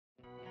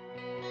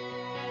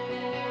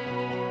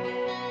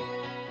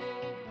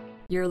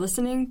You're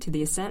listening to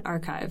the Ascent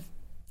Archive,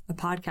 a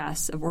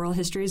podcast of oral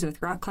histories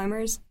with rock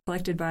climbers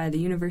collected by the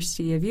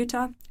University of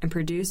Utah and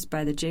produced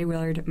by the J.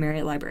 Willard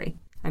Marriott Library.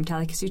 I'm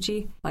Tali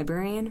Kasuchi,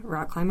 librarian,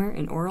 rock climber,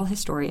 and oral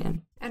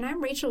historian. And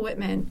I'm Rachel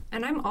Whitman,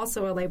 and I'm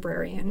also a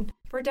librarian.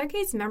 For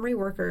decades, memory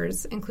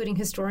workers, including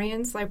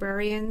historians,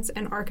 librarians,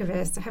 and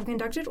archivists, have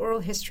conducted oral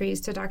histories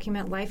to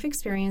document life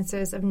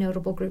experiences of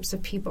notable groups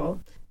of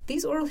people.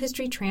 These oral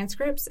history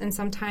transcripts, and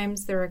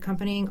sometimes their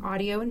accompanying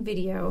audio and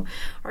video,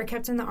 are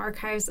kept in the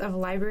archives of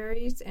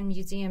libraries and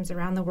museums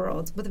around the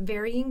world with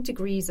varying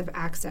degrees of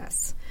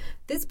access.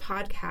 This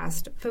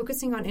podcast,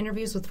 focusing on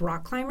interviews with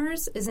rock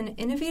climbers, is an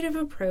innovative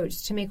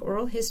approach to make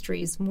oral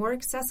histories more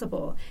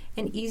accessible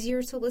and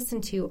easier to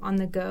listen to on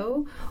the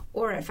go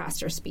or at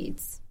faster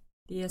speeds.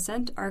 The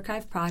Ascent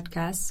Archive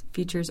podcast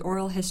features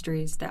oral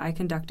histories that I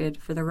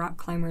conducted for the Rock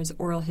Climbers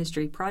Oral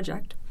History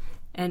Project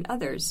and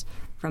others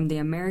from the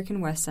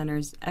American West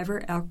Center's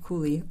Ever Al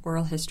Cooley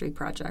Oral History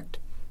Project.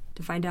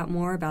 To find out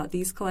more about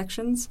these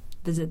collections,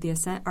 visit the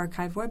Ascent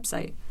Archive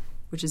website,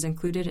 which is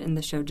included in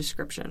the show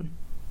description.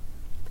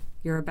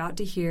 You're about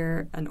to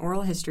hear an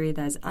oral history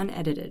that is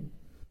unedited.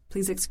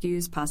 Please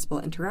excuse possible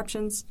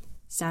interruptions,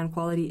 sound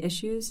quality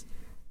issues,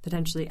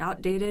 potentially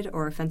outdated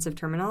or offensive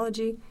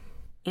terminology,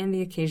 and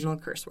the occasional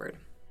curse word.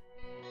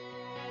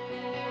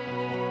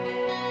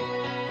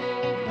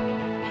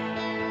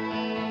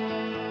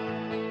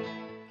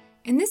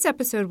 In this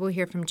episode, we'll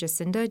hear from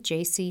Jacinda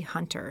J.C.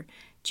 Hunter.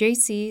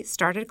 J.C.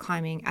 started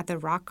climbing at the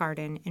Rock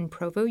Garden in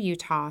Provo,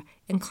 Utah,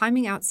 and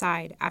climbing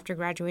outside after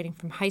graduating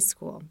from high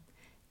school.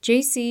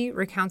 J.C.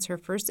 recounts her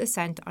first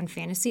ascent on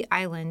Fantasy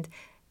Island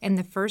and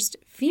the first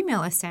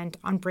female ascent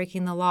on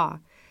Breaking the Law.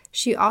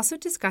 She also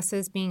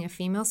discusses being a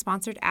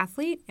female-sponsored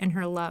athlete and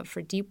her love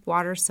for deep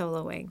water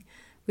soloing.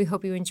 We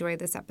hope you enjoy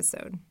this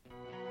episode.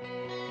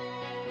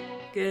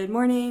 Good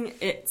morning.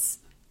 It's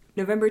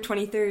November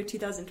 23rd,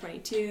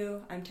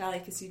 2022. I'm Tali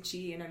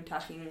Kasuchi, and I'm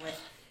talking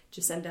with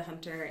Jacinda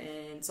Hunter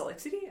in Salt Lake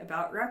City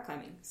about rock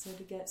climbing. So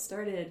to get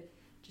started,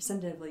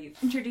 Jacinda, will you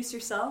introduce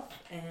yourself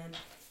and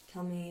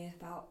tell me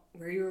about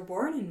where you were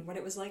born and what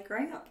it was like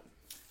growing up?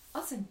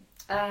 Awesome.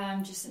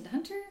 I'm Jacinda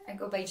Hunter. I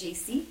go by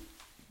JC,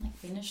 like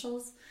the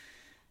initials.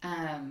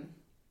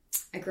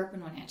 I grew up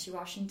in Wenatchee,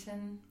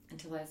 Washington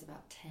until I was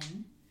about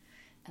 10,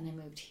 and I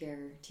moved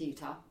here to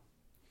Utah.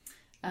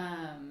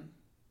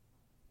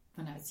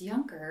 When I was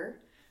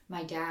younger,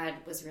 my dad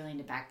was really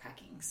into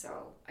backpacking,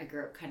 so I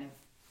grew up kind of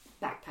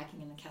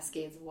backpacking in the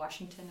Cascades of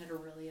Washington at a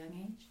really young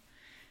age.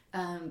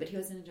 But he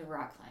wasn't into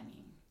rock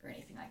climbing or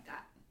anything like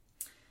that.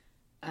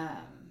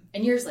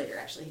 And years later,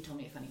 actually, he told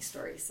me a funny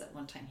story. So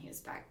one time he was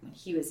back when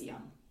he was a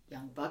young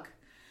buck,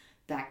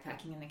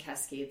 backpacking in the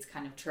Cascades,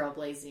 kind of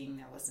trailblazing.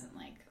 There wasn't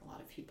like a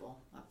lot of people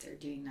up there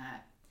doing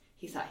that.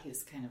 He thought he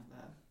was kind of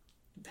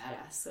a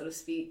badass, so to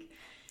speak.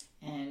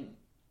 And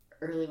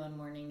early one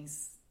morning,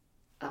 he's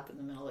up in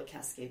the middle of the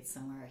Cascades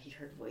somewhere. He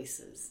heard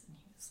voices, and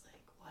he was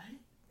like, "What?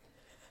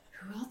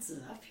 Who else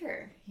is up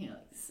here?" Like,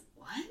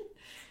 what?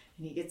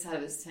 And he gets out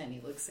of his tent.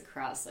 He looks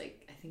across,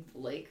 like, I think the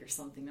lake or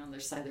something. On the other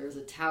side, there was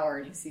a tower,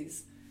 and he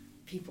sees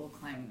people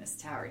climbing this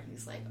tower. And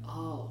he's like,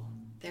 "Oh,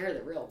 they're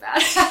the real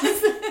badasses."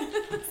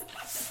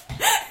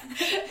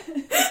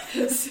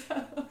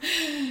 So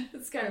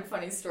it's kind of a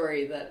funny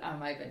story that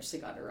I eventually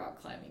got into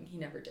rock climbing. He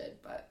never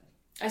did, but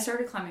I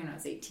started climbing when I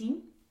was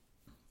 18.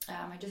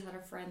 I just had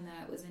a friend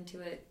that was into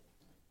it.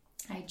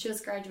 I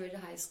just graduated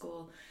high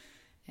school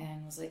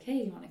and was like,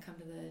 "Hey, you want to come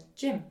to the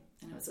gym?"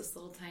 And it was this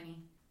little tiny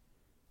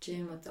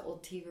gym with the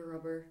old Tiva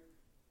rubber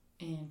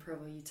in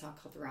Provo, Utah,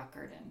 called the Rock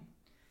Garden.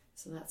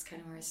 So that's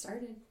kind of where I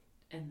started.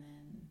 And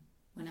then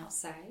went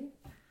outside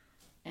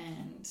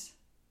and,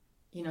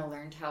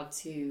 learned how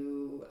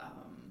to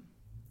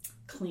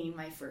clean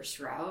my first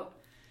route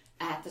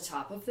at the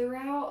top of the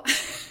route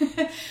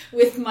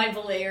with my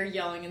belayer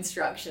yelling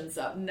instructions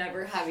up,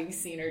 never having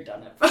seen or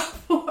done it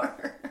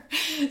before.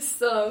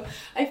 So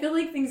I feel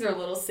like things are a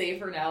little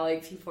safer now.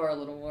 Like, people are a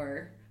little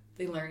more,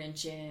 they learn in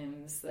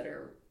gyms that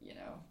are,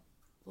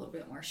 a little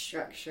bit more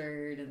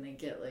structured, and they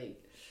get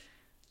like,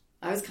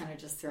 I was kind of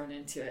just thrown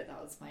into it.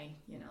 That was my,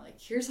 like,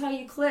 here's how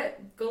you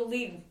clip, go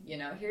lead,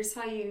 here's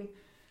how you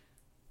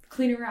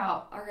clean a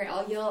route. All right,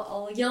 I'll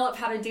yell up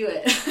how to do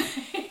it.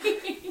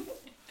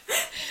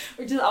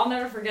 I'll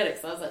never forget it,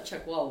 because I was at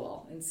Chuck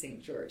Walla in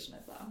St. George, and I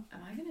thought,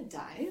 am I going to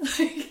die?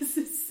 Like, is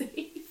this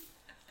safe?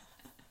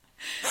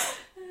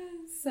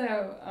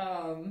 So,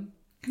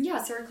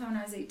 I started climbing when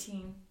I was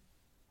 18.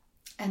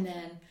 And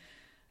then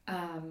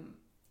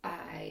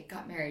I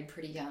got married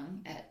pretty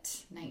young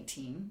at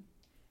 19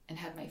 and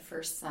had my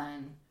first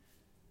son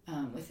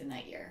within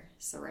that year.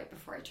 So right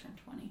before I turned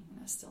 20, when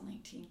I was still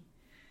 19.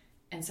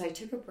 And so I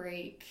took a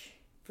break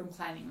from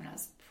climbing when I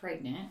was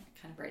pregnant,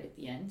 kind of right at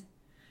the end.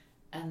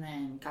 And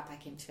then got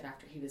back into it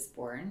after he was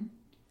born.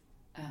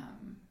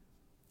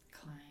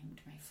 Climbed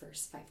my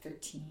first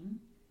 513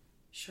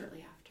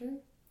 shortly after.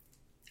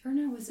 Or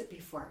no, was it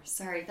before?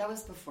 Sorry, that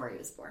was before he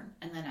was born.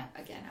 And then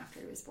again after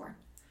he was born.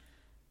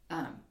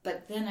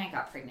 But then I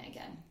got pregnant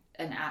again.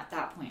 And at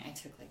that point, I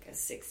took like a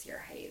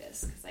 6-year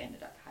hiatus because I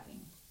ended up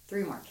having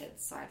 3 more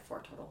kids, so I had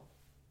 4 total.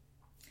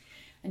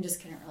 And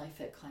just couldn't really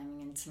fit climbing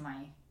into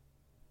my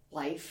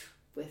life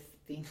with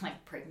being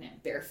like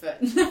pregnant, barefoot,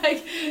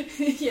 like,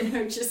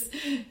 just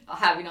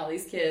having all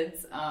these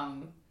kids.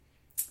 And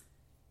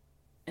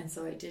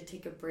so I did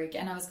take a break,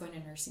 and I was going to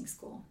nursing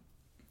school.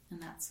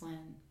 And that's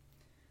when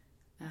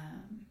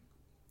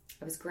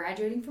I was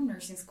graduating from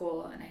nursing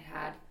school, and I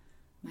had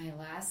my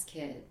last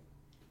kid,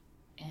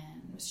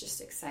 and was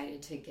just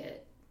excited to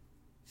get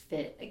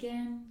fit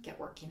again, get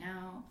working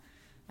out.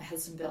 My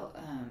husband built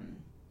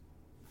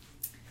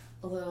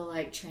a little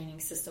like training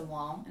system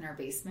wall in our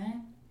basement.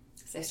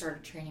 So I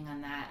started training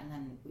on that, and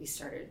then we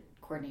started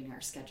coordinating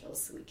our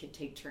schedules so we could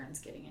take turns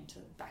getting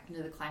back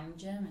into the climbing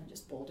gym and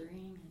just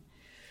bouldering and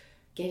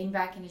getting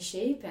back into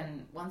shape.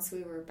 And once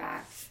we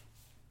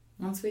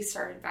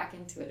started back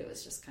into it, it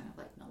was just kind of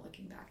like no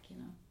looking back,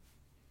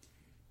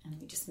 And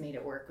we just made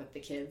it work with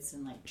the kids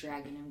and like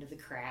dragging them to the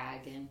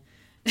crag, and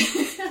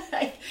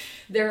like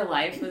their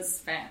life was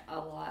spent a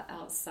lot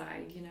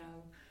outside,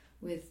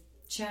 with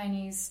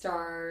Chinese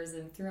stars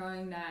and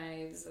throwing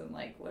knives and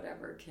like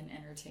whatever can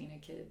entertain a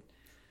kid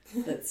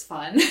that's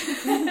fun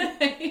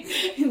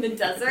in the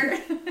desert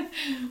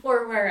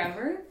or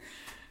wherever.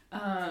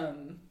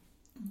 And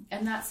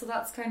that's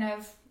kind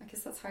of, I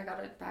guess that's how I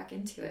got it back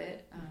into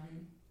it.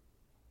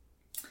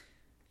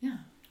 Yeah.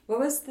 What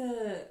was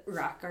the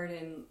rock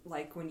garden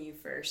like when you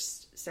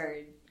first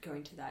started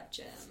going to that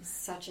gym?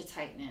 Such a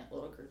tight-knit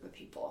little group of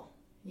people.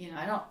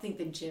 I don't think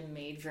the gym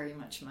made very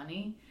much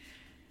money.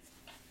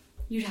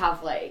 You'd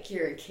have like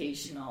your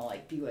occasional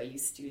like BYU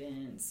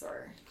students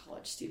or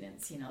college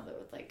students, that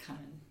would like come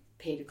and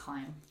pay to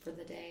climb for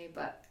the day.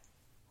 But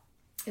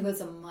it was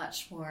a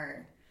much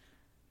more,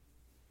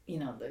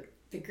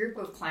 the group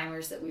of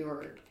climbers that we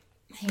were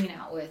hanging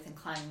out with and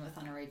climbing with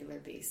on a regular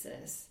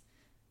basis.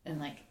 And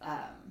like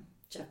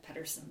Jeff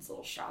Pedersen's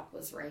little shop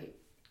was right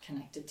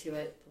connected to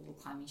it, the little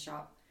climbing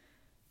shop.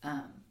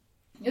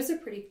 It was a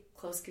pretty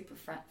close group of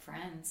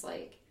friends.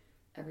 Like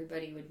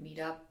everybody would meet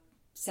up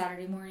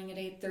Saturday morning at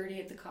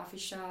 8:30 at the coffee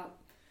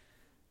shop,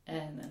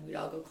 and then we'd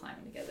all go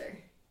climbing together.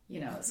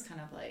 It was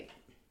kind of like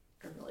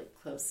a really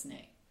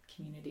close-knit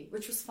community,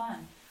 which was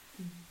fun.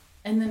 Mm-hmm.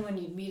 And then when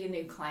you'd meet a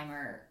new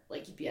climber,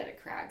 like you'd be at a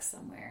crag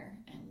somewhere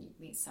and you'd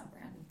meet some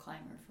random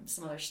climber from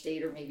some other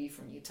state or maybe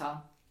from Utah,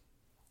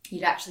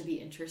 you'd actually be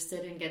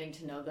interested in getting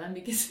to know them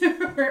because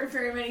there weren't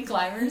very many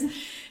climbers.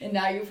 And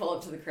now you pull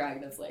up to the crag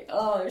and it's like,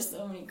 oh, there's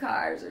so many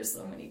cars, there's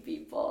so many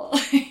people.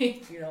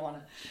 You want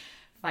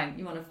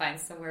to find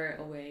somewhere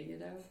away,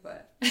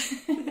 but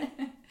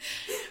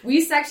we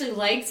used to actually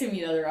like to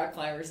meet other rock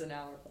climbers, and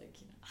now we're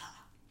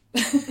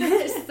like,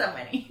 there's so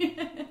many.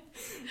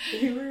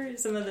 Who were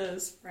some of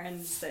those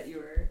friends that you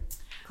were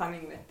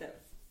climbing with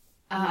that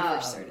when you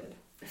first started?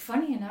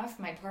 Funny enough,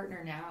 my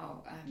partner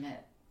now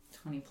met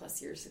 20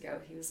 plus years ago.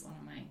 He was one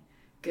of my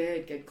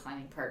good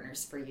climbing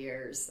partners for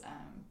years,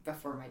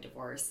 before my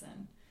divorce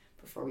and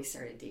before we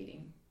started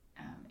dating,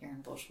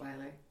 Aaron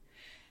Bolschweiler.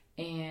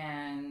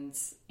 And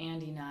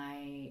Andy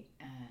Knight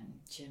and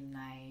Jim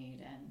Knight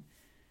and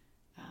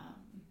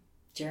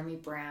Jeremy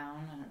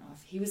Brown. I don't know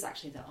if he was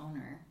actually the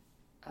owner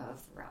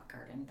of the Rock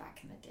Garden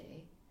back in the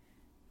day.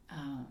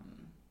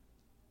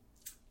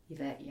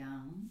 Yvette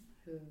Young,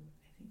 who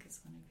I think is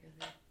one of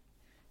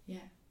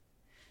your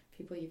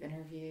people you've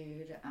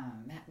interviewed.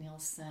 Matt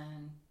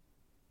Nielsen.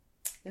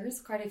 There's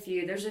quite a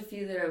few. There's a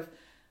few that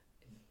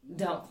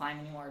don't climb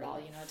anymore at all.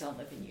 Don't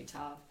live in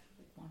Utah.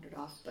 Wandered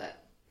off,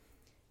 but.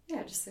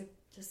 Yeah, just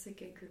a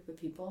good group of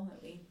people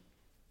that we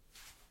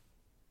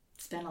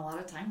spent a lot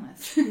of time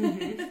with.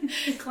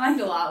 Mm-hmm. Climbed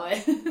a lot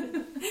with.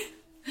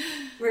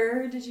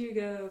 Where did you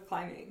go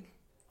climbing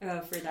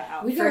for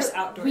that first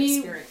outdoor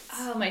experience?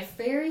 Oh, my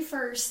very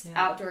first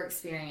outdoor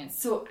experience.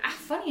 So,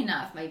 funny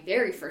enough, my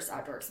very first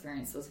outdoor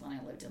experience was when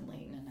I lived in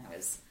Layton and I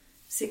was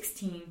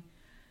 16.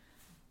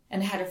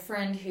 And I had a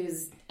friend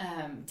whose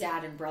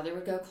dad and brother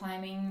would go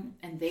climbing,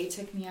 and they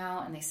took me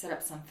out, and they set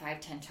up some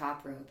 5'10"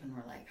 top rope, and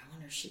were like, I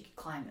wonder if she could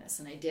climb this.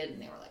 And I did, and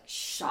they were like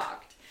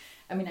shocked.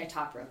 I mean, I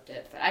top roped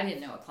it, but I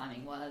didn't know what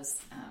climbing was.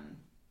 And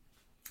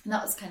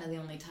that was kind of the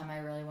only time I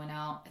really went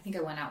out. I think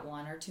I went out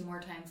 1 or 2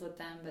 more times with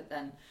them, but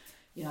then,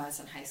 I was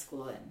in high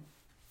school, and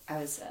I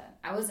was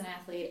an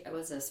athlete. I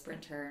was a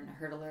sprinter and a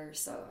hurdler,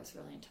 so I was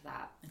really into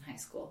that in high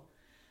school.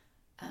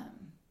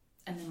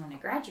 And then when I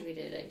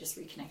graduated, I just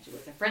reconnected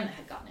with a friend that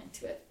had gotten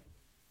into it.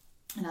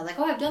 And I was like,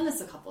 oh, I've done this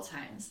a couple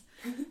times.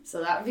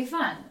 So that would be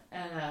fun.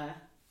 And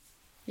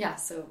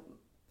so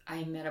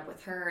I met up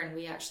with her, and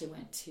we actually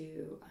went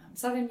to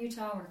southern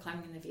Utah. We're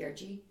climbing in the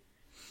VRG.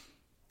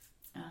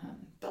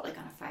 But like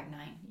on a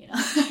 5'9",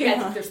 I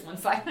think there's one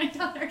 5'9"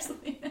 down there or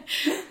something.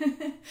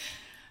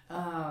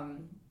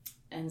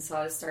 And so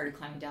I started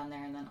climbing down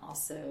there, and then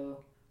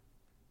also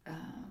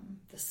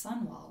the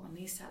Sun Wall, when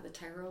they used to have the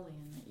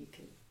Tyrolean that you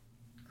could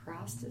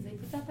cross. Did they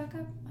put that back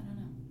up?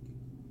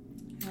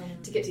 I don't know.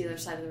 To get to the other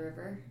side of the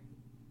river.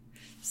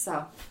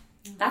 So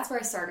that's where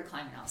I started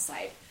climbing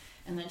outside.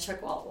 And then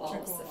Chuck Wall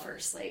was the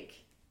first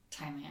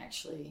time I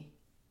actually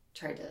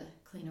tried to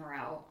clean a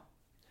route.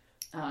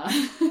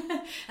 And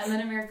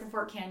then American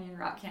Fork Canyon,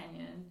 Rock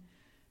Canyon.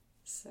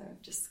 So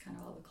just kind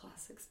of all the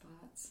classic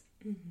spots.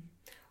 Mm-hmm.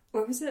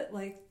 What was it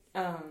like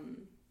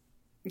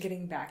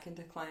getting back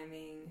into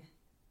climbing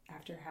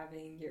after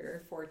having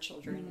your 4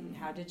 children? And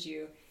how did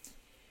you,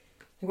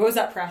 what was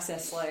that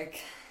process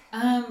like?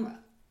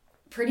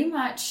 Pretty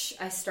much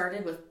I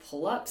started with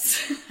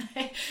pull-ups,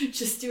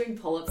 just doing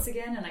pull-ups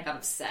again, and I got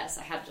obsessed.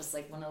 I had just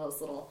like one of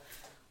those little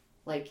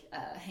like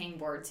hang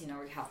boards,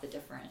 where you have the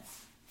different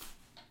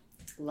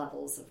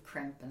levels of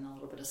crimp and a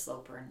little bit of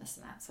sloper and this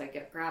and that. So I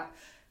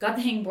got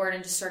the hang board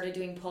and just started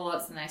doing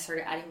pull-ups, and I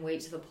started adding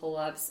weight to the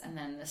pull-ups, and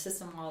then the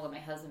system wall that my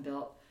husband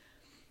built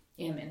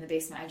in the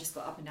basement, I just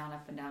go up and down,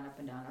 up and down, up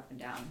and down, up and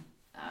down,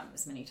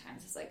 as many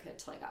times as I could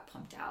till I got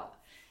pumped out.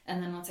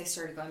 And then once I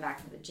started going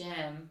back to the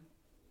gym,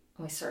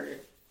 we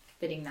started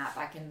fitting that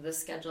back into the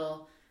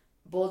schedule.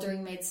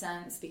 Bouldering made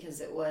sense because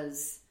it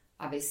was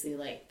obviously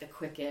like the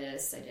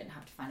quickest. I didn't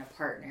have to find a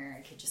partner.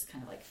 I could just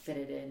kind of like fit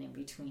it in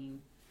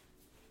between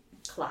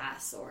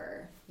class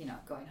or,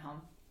 going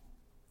home.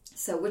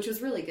 So, which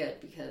was really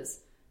good because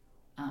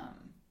I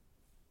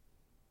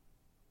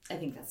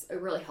think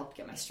it really helped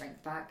get my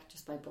strength back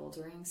just by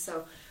bouldering. So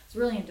I was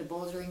really into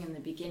bouldering in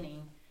the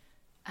beginning,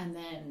 and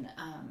then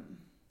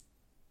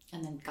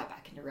got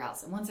back into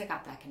routes. And once I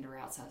got back into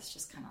routes, I was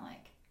just kind of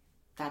like,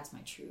 that's my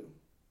true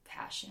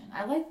passion.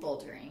 I like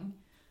bouldering,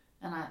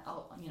 and I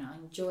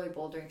enjoy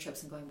bouldering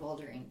trips and going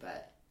bouldering,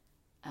 but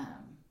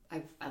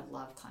I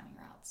love climbing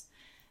routes.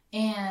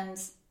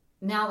 And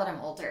now that I'm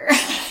older,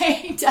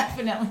 I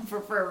definitely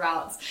prefer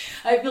routes.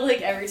 I feel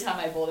like every time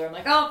I boulder, I'm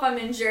like, oh, if I'm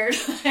injured,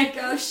 like,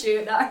 oh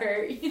shoot, that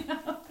hurt,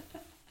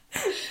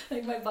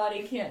 Like my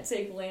body can't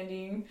take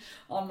landing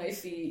on my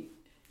feet.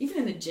 Even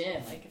in the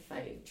gym, like if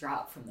I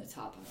drop from the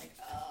top, I'm like,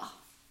 oh.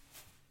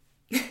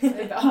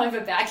 I have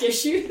a back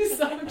issue,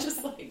 so I'm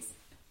just like,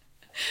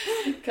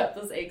 cut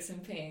those aches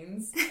and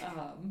pains.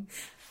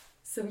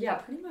 So yeah,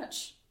 pretty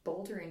much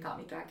bouldering got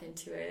me back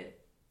into it.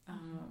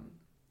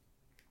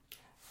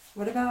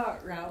 What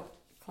about route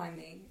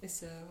climbing is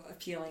so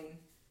appealing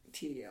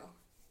to you?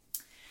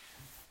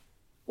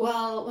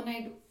 Well, when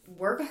I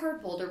work a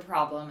hard boulder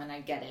problem and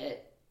I get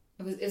it,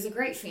 it was a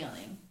great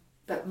feeling.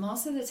 But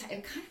most of the time,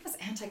 it kind of was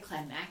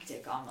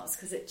anticlimactic almost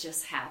because it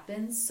just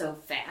happens so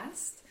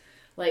fast.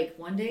 Like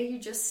one day you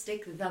just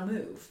stick the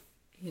move,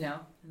 and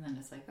then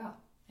it's like, oh,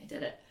 I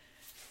did it.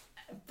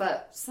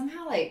 But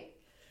somehow like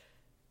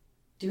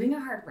doing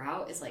a hard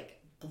route is like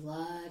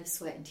blood,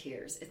 sweat, and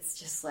tears. It's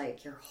just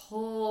like your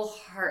whole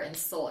heart and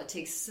soul. It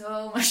takes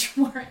so much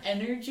more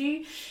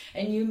energy,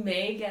 and you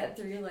may get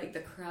through like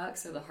the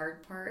crux or the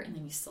hard part, and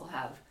then you still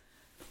have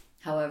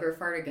however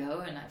far to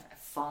go. And I've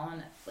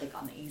fallen like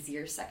on the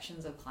easier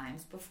sections of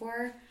climbs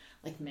before,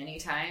 like many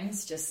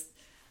times, just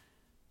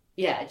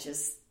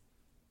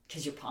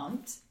because you're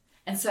pumped.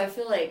 And so I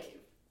feel like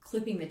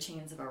clipping the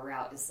chains of a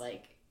route is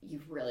like,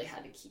 you really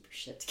had to keep your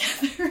shit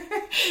together.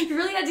 You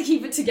really had to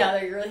keep it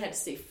together. You really had to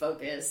stay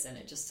focused. And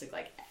it just took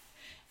like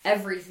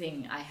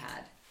everything I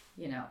had,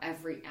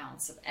 every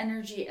ounce of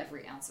energy,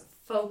 every ounce of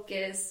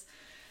focus.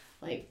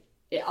 Like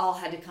it all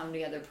had to come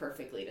together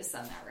perfectly to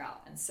send that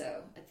route. And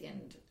so at the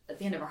end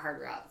of a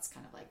hard route, it's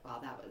kind of like, wow,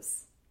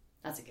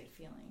 that's a good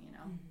feeling,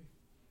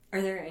 Mm-hmm.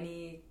 Are there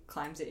any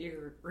climbs that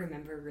you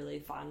remember really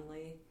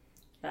fondly,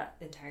 that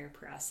entire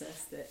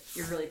process that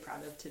you're really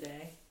proud of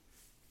today?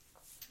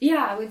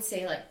 Yeah, I would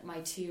say like my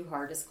 2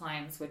 hardest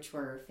climbs, which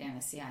were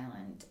Fantasy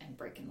Island and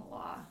Breaking the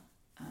Law.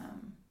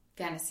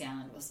 Fantasy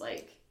Island was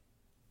like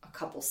a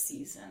couple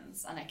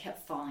seasons, and I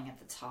kept falling at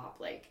the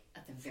top, like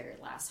at the very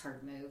last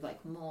hard move,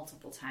 like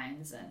multiple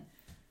times, and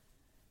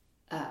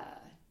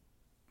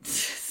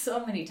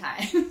so many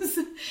times.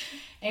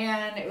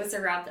 And it was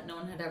a route that no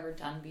one had ever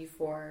done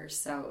before,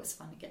 so it was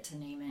fun to get to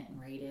name it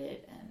and rate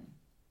it, and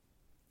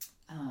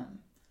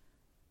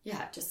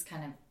just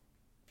kind of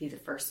be the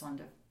first one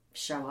to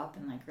show up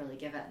and like really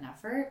give it an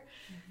effort.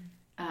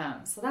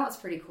 Mm-hmm. So that was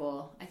pretty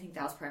cool. I think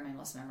that was probably my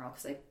most memorable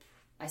because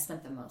I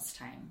spent the most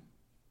time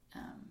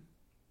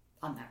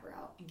on that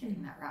route and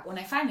getting that route. When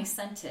I finally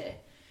sent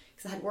it,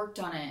 because I had worked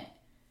on it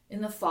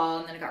in the fall,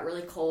 and then it got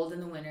really cold in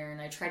the winter,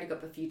 and I tried to go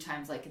up a few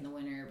times like in the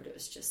winter, but it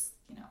was just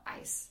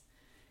ice.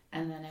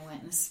 And then I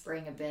went in the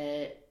spring a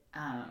bit,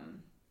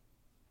 and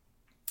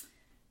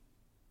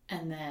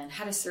then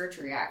had a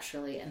surgery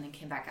actually, and then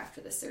came back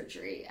after the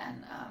surgery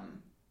and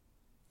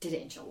did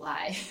it in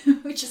July,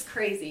 which is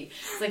crazy.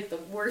 It's like the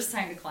worst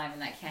time to climb in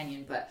that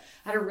canyon, but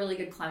I had a really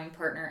good climbing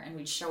partner, and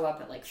we'd show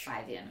up at like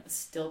 5 a.m. It was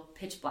still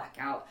pitch black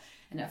out,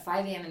 and at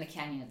 5 a.m. in the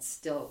canyon,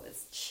 it's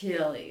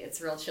chilly. It's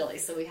real chilly.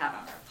 So we had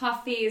on our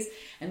puffies,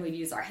 and we'd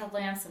use our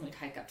headlamps, and we'd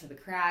hike up to the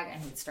crag,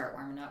 and we'd start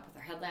warming up with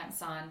our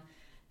headlamps on,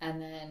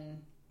 and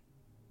then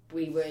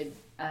we would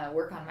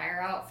work on my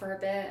route for a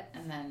bit,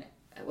 and then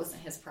it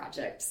wasn't his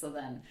project. So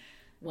then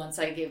once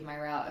I gave my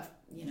route,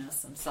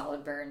 some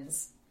solid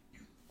burns,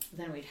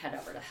 then we'd head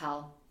over to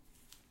hell,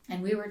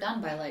 and we were done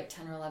by like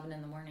 10 or 11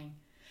 in the morning.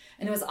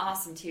 And it was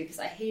awesome too, because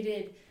I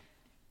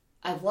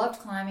loved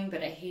climbing,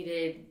 but I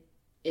hated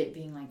it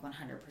being like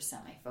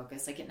 100% my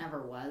focus. Like it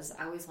never was.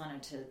 I always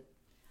wanted to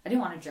I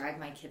didn't want to drag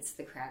my kids to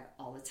the crag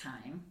all the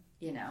time,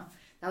 you know.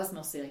 That was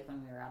mostly like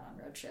when we were out on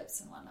road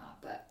trips and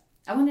whatnot. But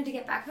I wanted to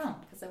get back home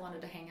because I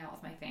wanted to hang out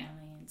with my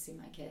family and see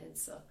my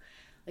kids. So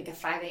like a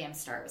 5 a.m.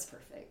 start was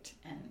perfect.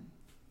 And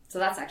so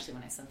that's actually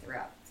when I sent the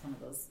route. It's one of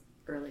those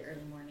early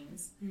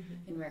mornings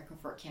in American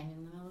Fork Canyon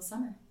in the middle of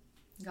summer.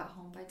 Got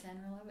home by 10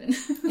 or 11.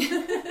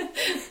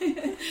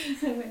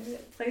 I went to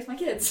play with my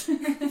kids.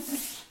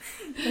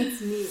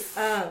 That's neat.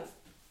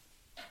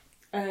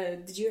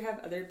 Did you have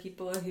other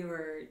people who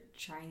were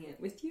trying it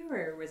with you,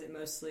 or was it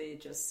mostly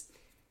just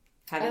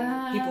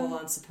having people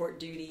on support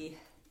duty?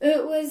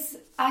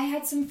 I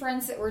had some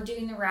friends that were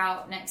doing the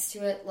route next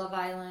to it, Love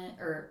Island,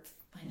 or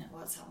I know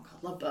what's that one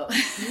called, Love Boat.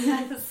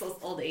 Those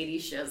old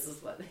 80s shows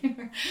is what they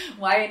were.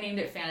 Why I named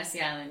it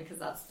Fantasy Island, because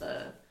that's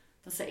the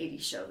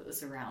 80s show that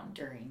was around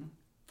during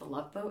the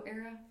Love Boat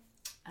era.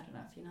 I don't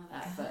know if you know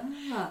that, but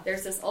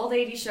there's this old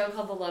 80s show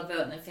called The Love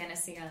Boat, and the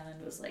Fantasy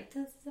Island was like,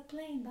 this is the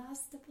plane,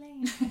 boss, the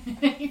plane.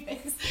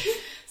 Anyways,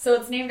 so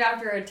it's named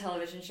after a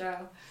television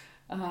show.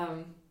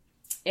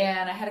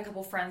 And I had a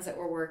couple friends that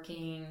were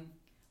working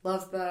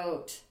Love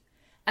Boat.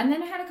 And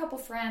then I had a couple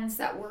friends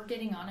that were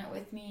getting on it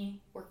with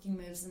me, working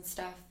moves and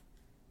stuff.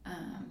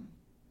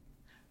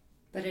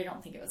 But I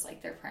don't think it was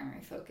like their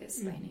primary focus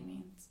by any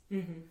means.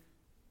 Mm-hmm.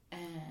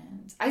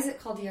 And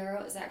Isaac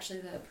Caldiero is actually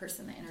the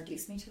person that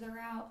introduced me to the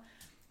route.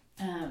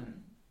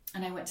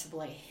 And I went to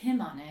belay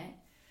him on it,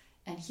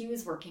 and he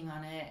was working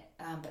on it,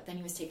 but then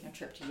he was taking a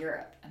trip to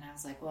Europe. And I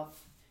was like, well, if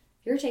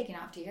you're taking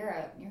off to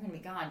Europe, you're going to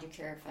be gone. Do you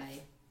care if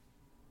I,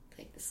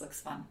 like, this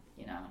looks fun,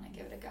 you know, and I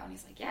give it a go? And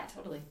he's like, yeah,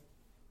 totally.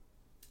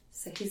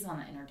 So he's the one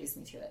that introduced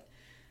me to it.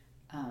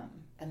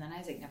 And then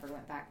Isaac never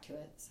went back to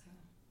it, so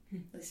at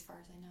least as far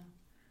as I know.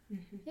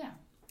 Mm-hmm. Yeah.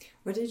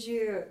 What did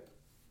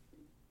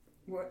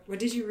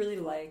you really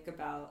like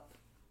about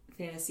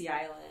Fantasy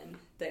Island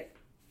that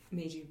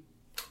made you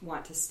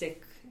want to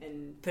stick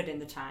and put in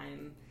the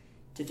time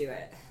to do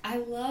it? I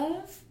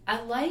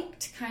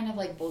liked kind of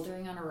like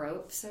bouldering on a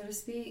rope, so to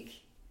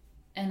speak,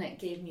 and it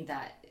gave me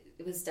that.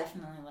 It was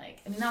definitely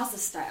like, I mean, that's the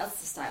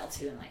style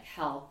too, in like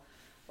Hell,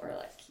 or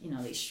like, you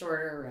know, these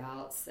shorter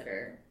routes that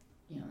are,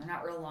 you know, they're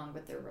not real long,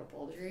 but they're real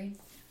bouldery.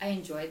 I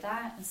enjoyed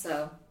that, and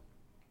so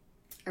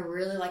I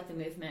really like the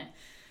movement.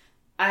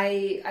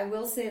 I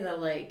will say that,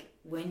 like,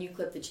 when you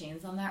clip the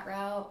chains on that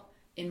route,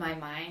 in my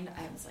mind,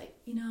 I was like,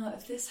 you know,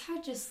 if this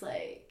had just,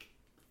 like,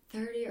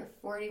 30 or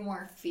 40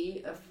 more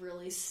feet of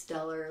really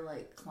stellar,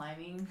 like,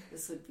 climbing,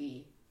 this would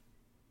be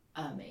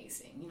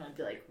amazing. You know, it'd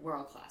be, like,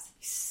 world class. It'd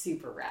be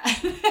super rad.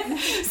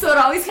 So it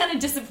always kind of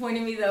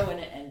disappointed me, though, when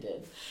it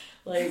ended.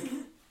 Like,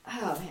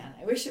 oh, man,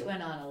 I wish it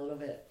went on a little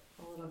bit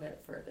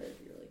further.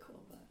 It'd be really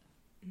cool, but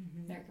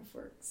American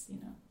Forks,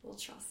 you know, little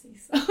chassis,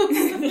 so...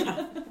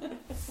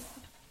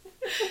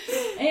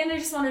 And I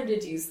just wanted to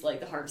do, like,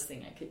 the hardest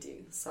thing I could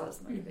do, so I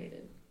was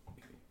motivated.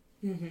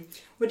 Mm-hmm.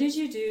 What did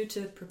you do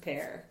to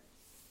prepare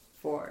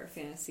for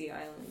Fantasy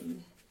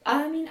Island?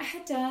 I mean, I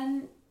had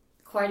done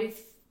quite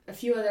a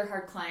few other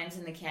hard climbs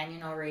in the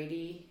canyon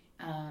already,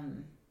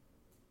 and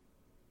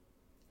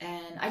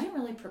I didn't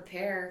really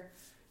prepare.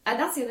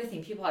 That's the other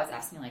thing. People always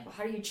ask me, like, well,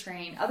 how do you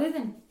train? Other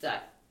than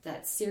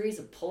that series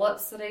of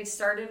pull-ups that I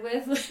started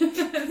with,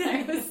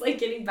 I was, like,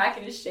 getting back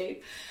into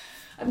shape.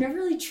 I've never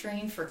really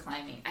trained for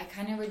climbing. I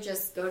kind of would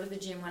just go to the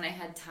gym when I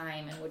had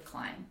time and would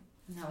climb.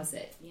 And that was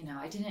it. You know,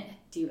 I didn't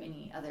do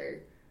any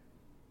other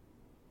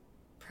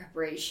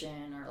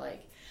preparation or,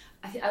 like,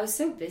 I was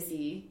so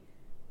busy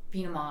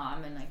being a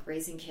mom and, like,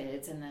 raising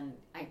kids. And then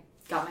I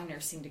got my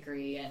nursing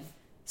degree and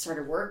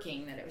started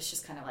working that it was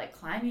just kind of like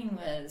climbing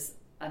was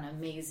an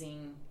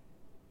amazing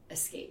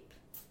escape.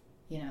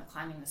 You know,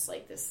 climbing was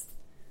like this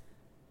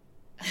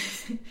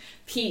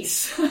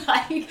peace.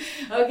 Like,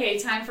 okay,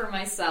 time for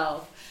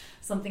myself.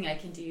 Something I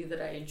can do that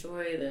I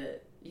enjoy,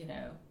 that, you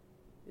know,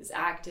 is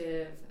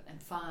active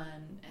and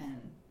fun.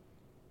 And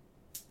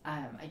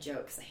I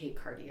joke because I hate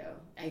cardio.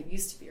 I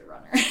used to be a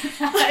runner.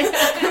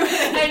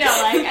 I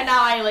know, like, and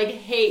now I, like,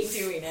 hate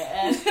doing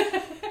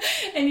it.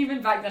 And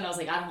even back then I was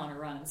like, I don't want to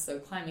run, so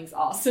climbing's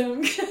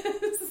awesome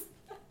because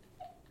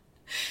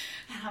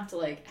I don't have to,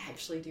 like,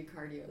 actually do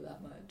cardio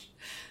that much.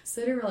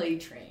 So I didn't really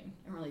train.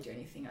 I didn't really do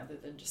anything other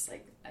than just,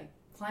 like, I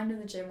climbed in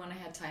the gym when I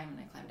had time and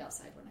I climbed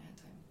outside when I had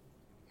time.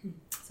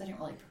 So I didn't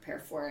really prepare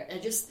for it. I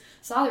just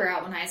saw the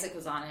route when Isaac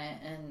was on it,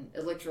 and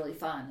it looked really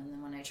fun. And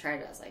then when I tried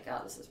it, I was like,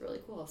 oh, this is really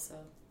cool. So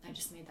I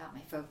just made that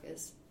my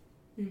focus.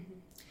 Mm-hmm.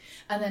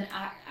 And then,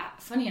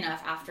 funny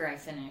enough, after I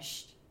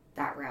finished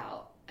that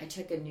route, I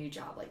took a new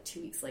job like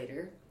 2 weeks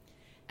later.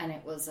 And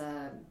it was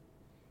a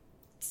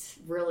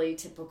really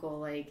typical,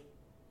 like,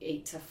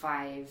 8 to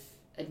 5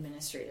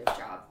 administrative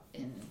job.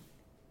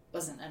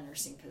 Wasn't a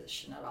nursing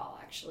position at all,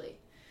 actually.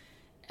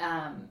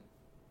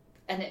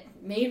 And it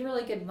made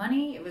really good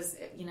money. It was,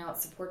 you know, it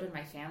supported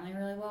my family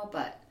really well,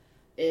 but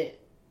it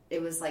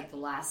was like the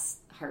last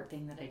hard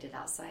thing that I did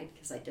outside,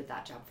 because I did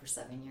that job for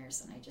 7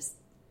 years, and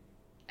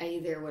I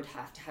either would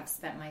have to have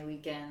spent my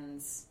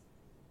weekends,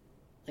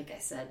 like I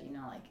said, you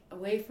know, like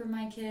away from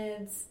my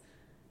kids,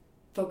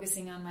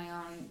 focusing on my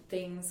own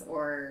things,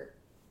 or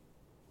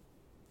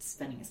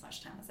spending as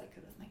much time as I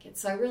could with my kids.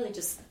 So I really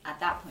just, at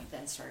that point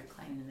then, started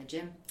climbing in the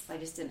gym. So I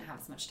just didn't have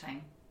as much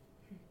time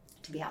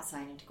to be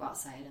outside and to go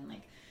outside and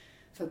like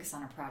focus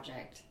on a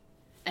project.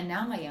 And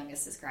now my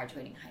youngest is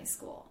graduating high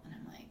school, and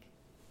I'm like,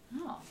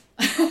 oh,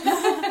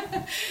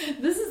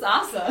 this is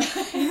awesome.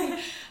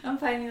 I'm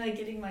finally like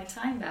getting my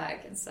time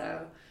back. And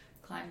so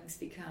climbing's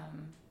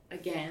become,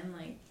 again,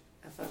 like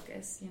a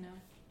focus, you know,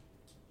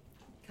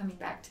 coming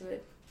back to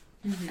it.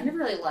 Mm-hmm. I never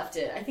really left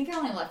it. I think I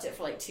only left it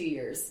for like 2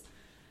 years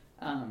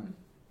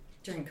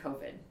during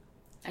COVID.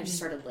 I just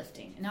started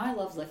lifting. And now I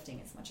love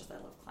lifting as much as I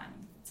love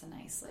climbing. It's a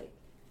nice, like,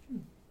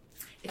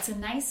 it's a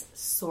nice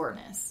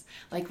soreness.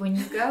 Like when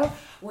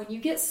you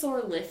get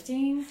sore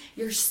lifting,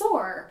 you're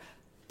sore,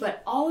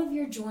 but all of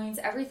your joints,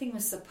 everything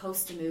was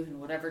supposed to move in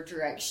whatever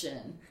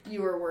direction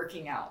you were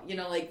working out. You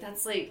know, like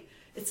that's like,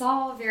 it's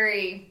all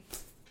very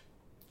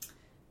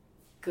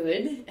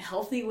good,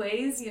 healthy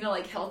ways, you know,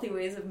 like healthy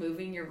ways of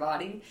moving your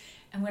body.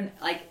 And when,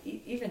 like,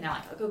 even now,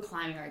 like I'll go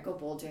climbing or I go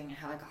bouldering and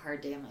have like a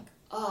hard day, I'm like,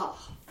 oh,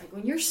 like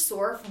when you're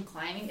sore from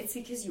climbing, it's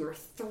because you were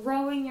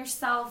throwing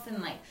yourself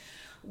in like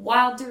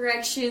wild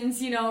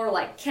directions, you know, or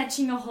like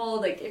catching a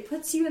hold. Like it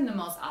puts you in the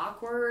most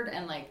awkward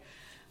and like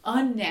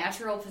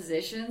unnatural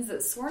positions.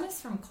 That soreness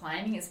from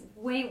climbing is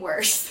way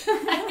worse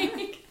than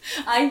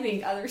I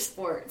think other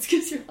sports,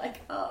 because you're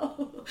like,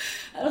 oh,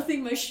 I don't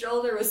think my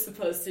shoulder was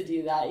supposed to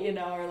do that, you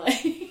know, or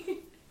like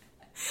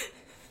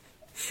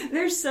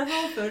there's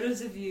several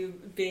photos of you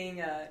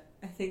being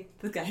I think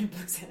the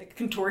guidebook said a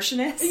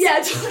contortionist.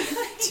 Yeah,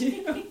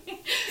 totally.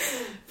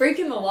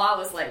 Breaking the Law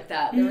was like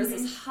that. There was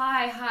this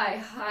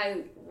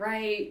high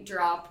right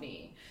drop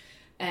knee.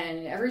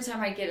 And every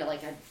time I get it,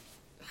 like I'd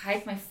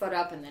hike my foot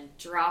up and then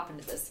drop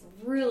into this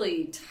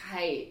really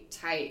tight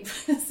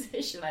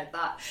position. I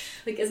thought,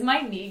 like, is my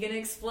knee going to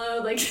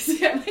explode? Like,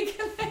 am I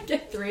going to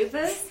get through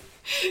this?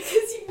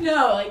 Because, you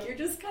know, like, you're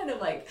just kind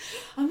of like,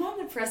 I'm on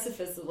the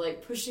precipice of,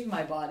 like, pushing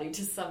my body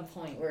to some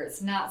point where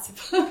it's not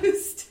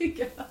supposed to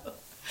go.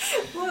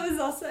 Well, it was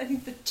also, I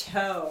think, the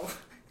toe.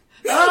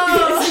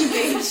 Oh!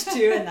 It's engaged,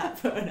 too, in that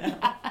photo.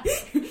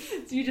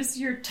 So you just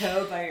see your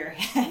toe by your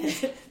head.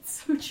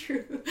 It's so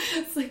true.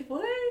 It's like,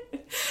 what?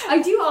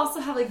 I do also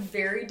have, like,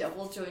 very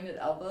double-jointed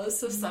elbows,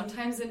 so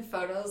sometimes in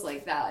photos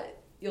like that,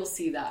 you'll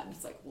see that, and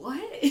it's like,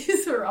 what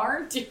is her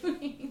arm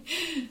doing?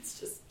 It's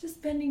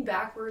just bending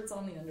backwards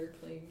on the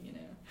undercling, you know.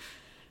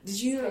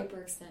 Did you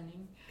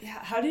hyperextending? Yeah.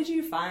 How did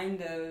you find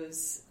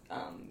those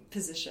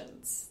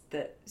positions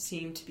that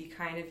seem to be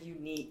kind of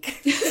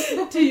unique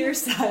to your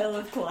style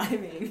of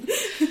climbing?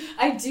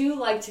 I do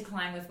like to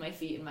climb with my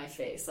feet in my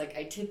face. Like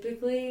I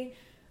typically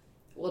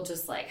will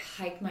just like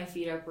hike my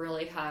feet up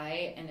really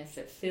high, and if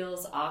it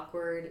feels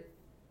awkward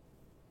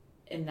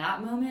in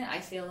that moment, I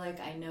feel like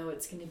I know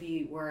it's going to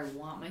be where I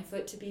want my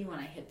foot to be when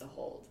I hit the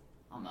hold,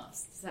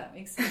 almost. Does that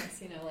make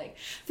sense? You know, like,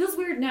 feels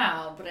weird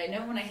now, but I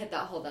know when I hit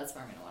that hold, that's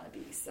where I'm going to want to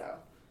be. So,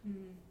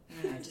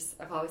 I don't know,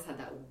 I've always had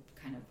that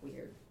kind of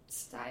weird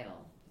style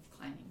of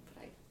climbing,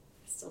 but I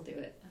still do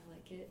it. I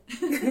like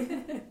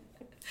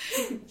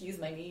it. Use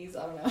my knees,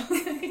 I don't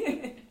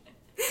know.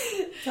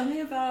 Tell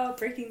me about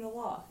Breaking the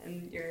Law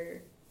and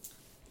your...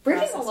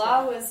 Breaking the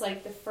Law was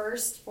like the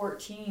first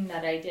 14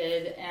 that I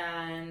did,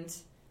 and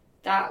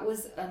that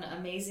was an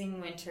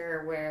amazing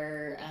winter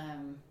where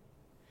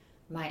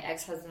my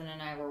ex-husband and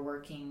I were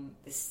working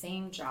the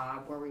same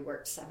job where we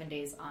worked 7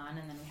 days on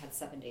and then we had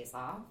 7 days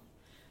off.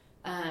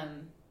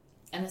 And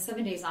the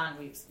 7 days on,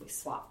 we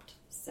swapped.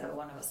 So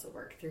one of us would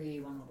work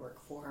 3, one would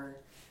work 4.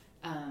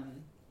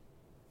 And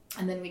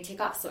then we'd take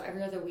off. So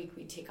every other week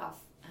we'd take off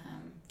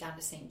down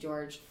to St.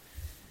 George.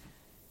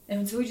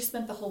 And so we just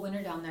spent the whole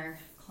winter down there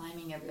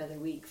climbing every other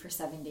week for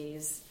 7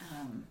 days.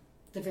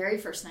 The very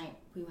first night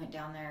we went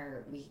down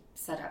there, we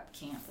set up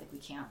camp, like we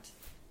camped,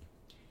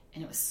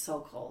 and it was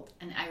so cold.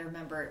 And I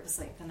remember it was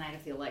like the night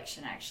of the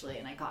election, actually,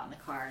 and I got in the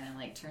car and I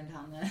like turned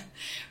on the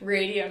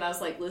radio and I was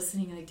like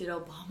listening, like, did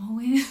Obama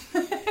win?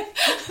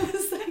 I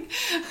was like,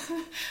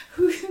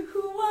 who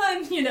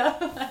won, you know?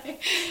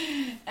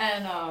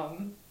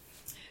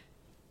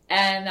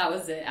 And that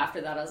was it.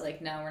 After that, I was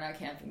like, no, we're not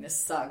camping. This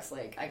sucks.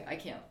 Like, I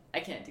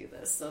can't do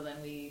this. So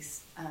then we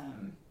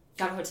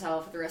got a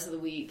hotel for the rest of the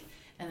week.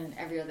 And then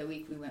every other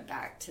week we went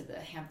back to the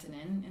Hampton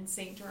Inn in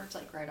St. George,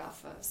 like right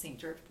off of St.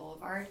 George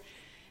Boulevard.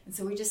 And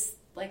so we just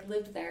like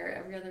lived there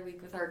every other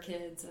week with our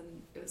kids,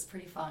 and it was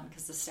pretty fun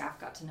because the staff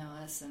got to know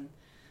us and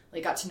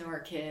like got to know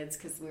our kids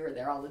because we were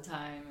there all the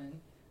time.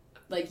 And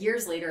like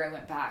years later I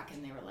went back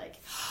and they were like,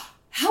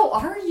 how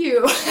are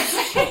you?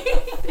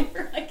 They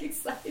were like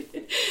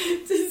excited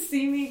to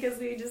see me because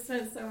we just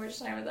spent so much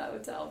time at that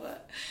hotel.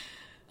 But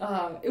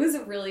it was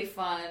a really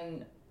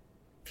fun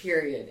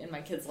period in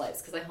my kids'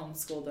 lives because I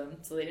homeschooled them,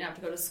 so they didn't have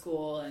to go to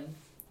school, and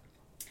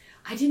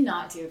I did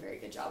not do a very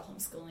good job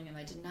homeschooling them.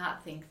 I did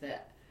not think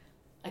that,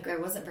 like, I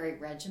wasn't very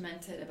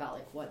regimented about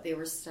like what they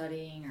were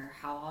studying or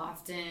how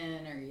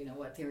often or, you know,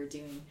 what they were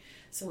doing.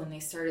 So when they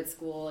started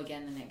school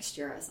again the next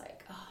year, I was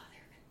like, oh,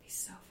 they're going to be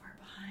so far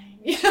behind.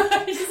 You know,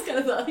 I just kind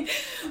of thought like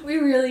we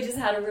really just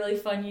had a really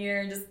fun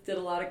year and just did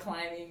a lot of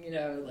climbing, you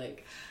know,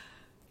 like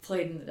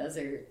played in the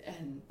desert.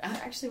 And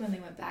actually, when they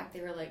went back,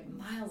 they were like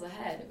miles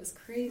ahead. It was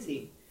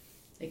crazy.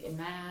 Like in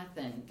math,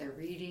 and their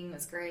reading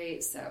was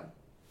great. So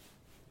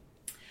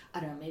I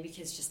don't know, maybe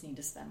kids just need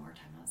to spend more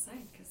time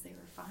outside because they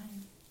were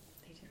fine.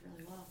 They did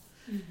really well.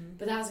 Mm-hmm.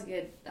 But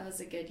that was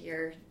a good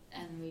year,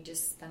 and we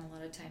just spent a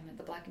lot of time at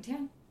the Black and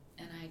Tan.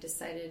 And I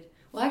decided,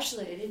 well,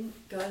 actually, I didn't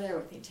go there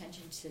with the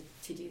intention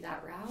to do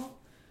that route.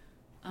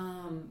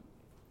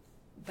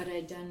 But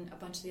I'd done a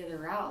bunch of the other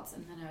routes,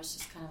 and then I was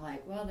just kind of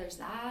like, well, there's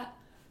that,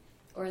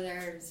 or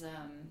there's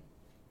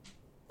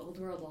Old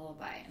World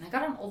Lullaby. And I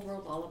got on Old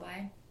World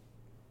Lullaby,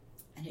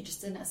 and it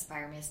just didn't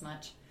inspire me as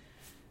much.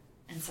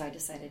 And so I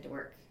decided to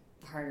work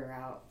the harder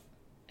route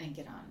and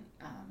get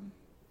on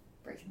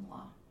Breaking the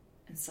Law.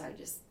 And so I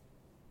just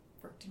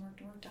worked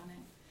on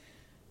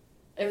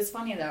it. It was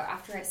funny, though.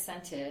 After I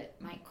sent it,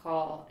 Mike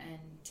Call and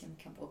Tim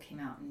Kimball came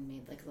out and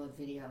made like a little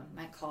video.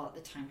 Mike Call at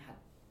the time had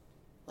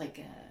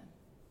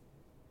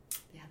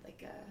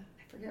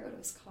I forget what it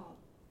was called.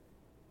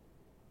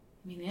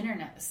 I mean, the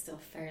internet was still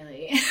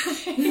fairly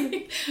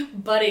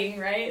budding,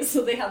 right?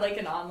 So they had like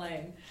an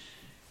online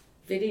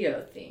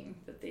video thing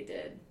that they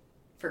did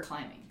for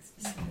climbing,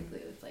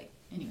 specifically with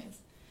anyways.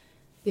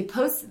 They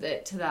posted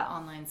it to that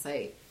online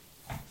site,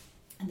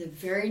 and the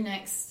very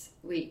next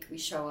week we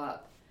show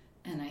up,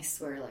 and I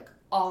swear,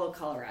 all of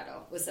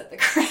Colorado was at the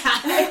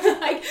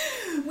crag.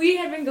 We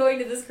had been going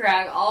to this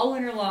crag all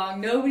winter long.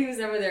 Nobody was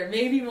ever there.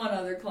 Maybe one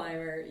other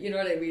climber. You know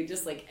what I mean?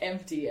 Just,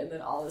 empty. And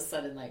then all of a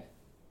sudden,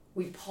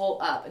 we pull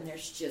up, and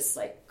there's just,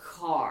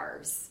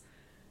 cars.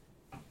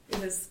 It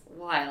was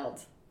wild.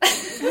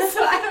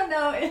 So I don't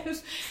know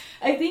if...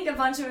 I think a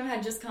bunch of them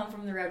had just come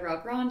from the Red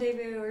Rock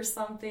Rendezvous or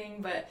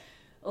something, but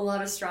a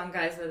lot of strong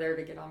guys were there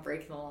to get on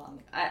Breaking the Law.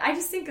 I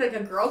just think,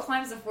 a girl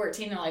climbs a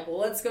 14, and well,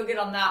 let's go get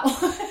on that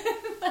one.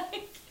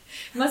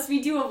 Must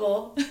be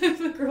doable if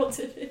a girl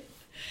did it.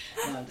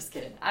 No, I'm just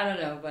kidding. I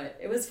don't know, but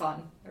it was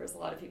fun. There was a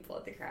lot of people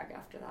at the crag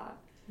after that.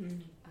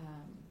 Mm-hmm.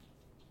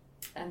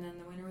 And then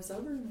the winter was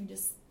over, and we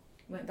just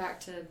went back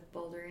to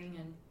bouldering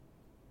and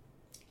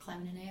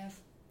climbing an AF.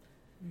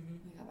 Mm-hmm.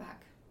 We got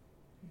back.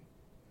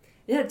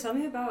 Yeah, tell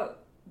me about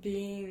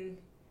being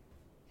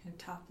a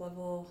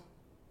top-level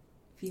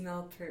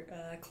female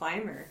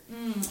climber.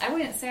 I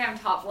wouldn't say I'm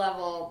top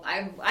level.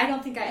 I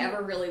don't think I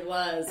ever really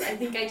was. I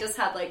think I just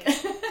had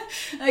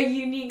a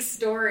unique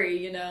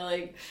story,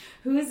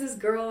 who is this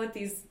girl with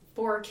these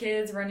 4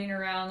 kids running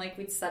around?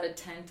 We'd set a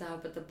tent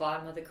up at the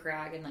bottom of the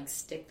crag and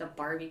stick the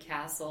Barbie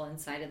castle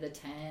inside of the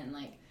tent,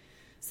 and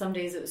some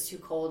days it was too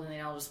cold and they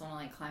all just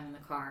want to climb in the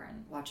car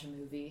and watch a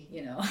movie,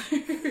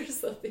 or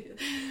something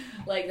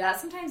like that.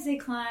 Sometimes they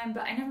climb,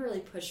 but I never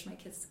really pushed my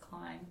kids to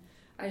climb.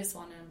 I just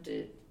wanted them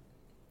to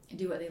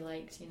do what they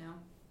liked,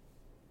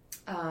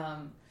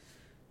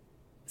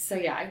 So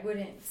yeah, I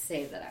wouldn't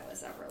say that I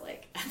was ever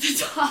at the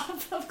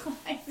top of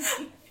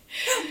climbing.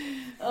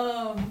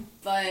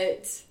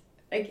 But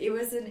it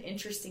was an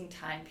interesting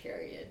time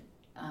period.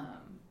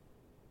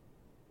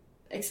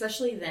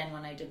 Especially then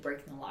when I did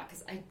Breaking the Law,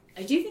 because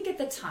I do think at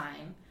the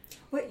time...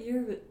 What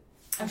year was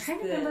I'm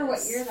trying to remember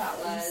what year that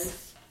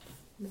was.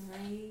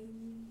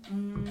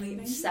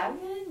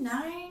 7,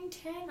 9,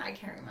 10? I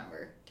can't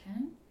remember.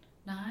 10?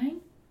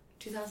 9?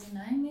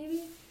 2009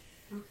 maybe?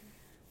 Okay.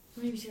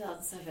 Maybe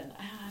 2007.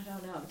 I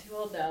don't know. I'm too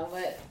old now.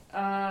 But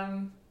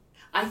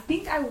I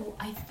think I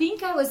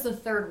was the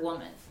 3rd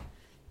woman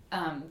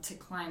to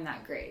climb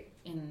that grade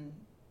in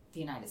the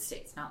United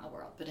States. Not in the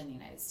world, but in the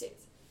United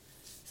States.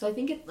 So I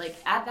think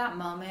at that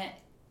moment,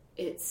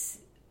 it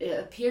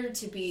appeared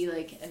to be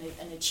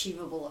an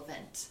achievable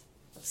event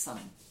of some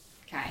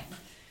kind.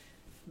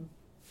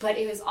 But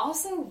it was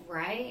also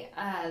right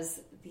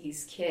as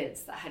these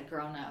kids that had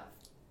grown up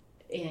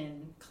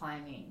in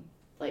climbing,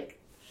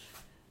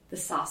 the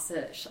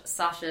Sasha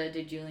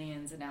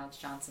DeJulians and Alex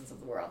Johnsons of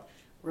the world,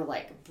 were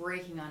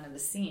breaking onto the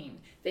scene.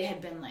 They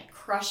had been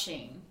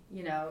crushing,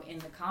 in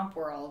the comp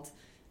world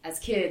as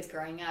kids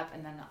growing up,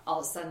 and then all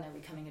of a sudden they're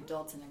becoming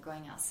adults and they're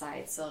going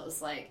outside. So it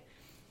was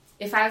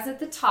if I was at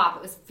the top,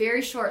 it was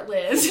very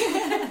short-lived.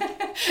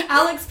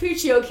 Alex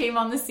Puccio came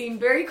on the scene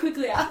very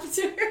quickly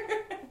after.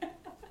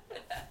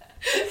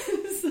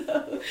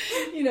 So,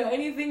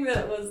 anything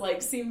that was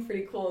seemed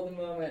pretty cool in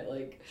the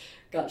moment,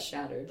 got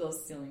shattered. Those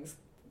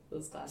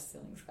glass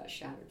ceilings got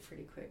shattered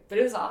pretty quick. But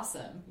it was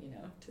awesome,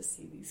 to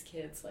see these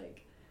kids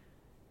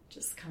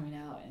just coming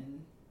out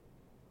and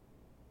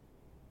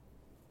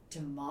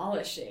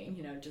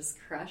demolishing, just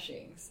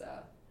crushing.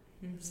 So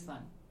it was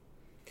fun.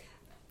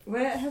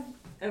 What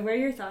are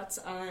your thoughts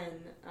on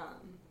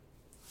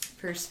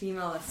first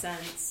female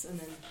ascents, and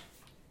then?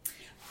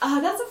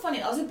 That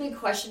was a big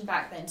question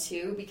back then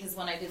too, because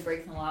when I did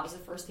Breaking the Law, it was the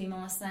first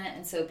female ascent,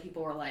 and so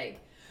people were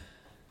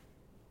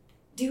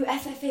do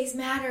FFAs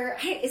matter?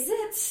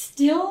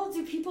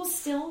 Do people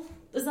still,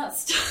 is that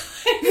still?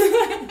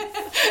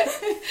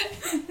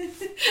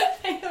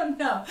 I don't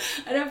know.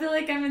 I don't feel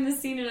like I'm in the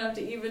scene enough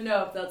to even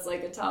know if that's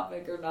a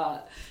topic or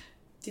not.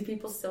 Do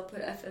people still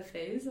put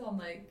FFAs? I'm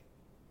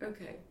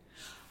okay.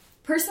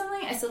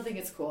 Personally, I still think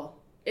it's cool.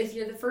 If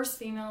you're the first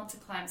female to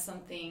climb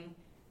something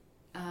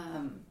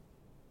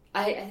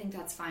I think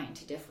that's fine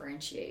to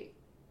differentiate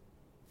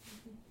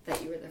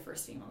that you were the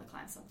first female to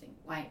climb something.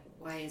 Why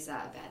is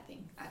that a bad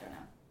thing? I don't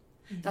know.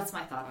 Mm-hmm. That's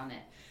my thought on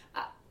it.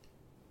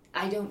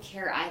 I don't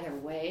care either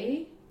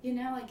way,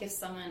 like if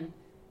someone,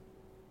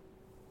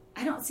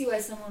 I don't see why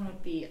someone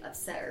would be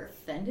upset or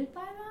offended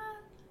by that.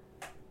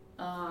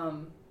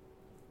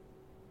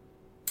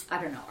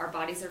 I don't know. Our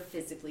bodies are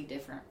physically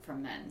different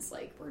from men's.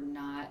 Like, we're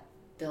not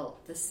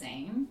built the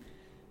same.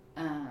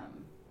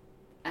 And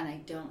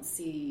I don't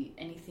see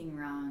anything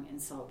wrong in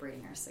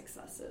celebrating our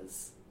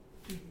successes.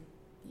 Mm-hmm.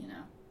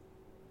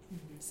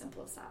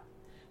 Simple as that.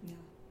 Yeah.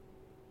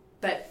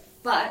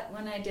 But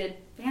when I did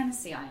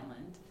Fantasy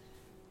Island,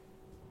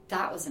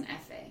 that was an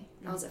FA.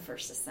 That was a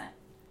first ascent.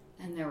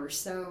 And there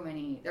was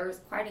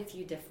quite a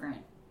few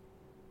different,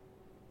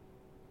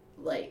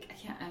 like,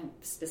 I'm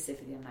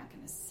not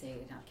going to say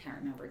it, I can't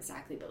remember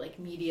exactly, but like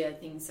media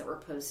things that were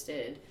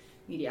posted,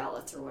 media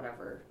outlets or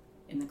whatever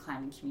in the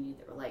climbing community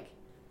that were like,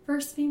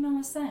 first female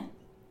ascent.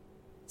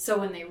 So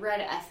when they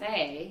read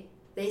FA,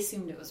 they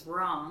assumed it was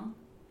wrong.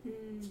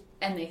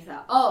 And they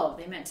thought,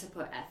 they meant to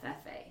put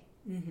FFA.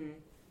 Mm-hmm.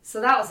 So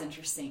that was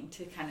interesting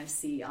to kind of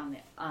see on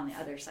the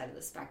other side of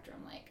the spectrum,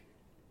 like,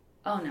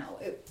 oh no,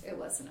 it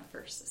wasn't a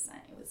first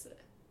ascent, it was a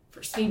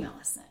first female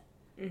ascent.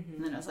 Mm-hmm.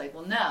 And then I was like,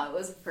 well, no, it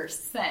was a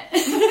first ascent.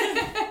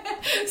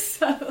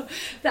 So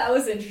that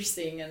was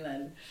interesting. And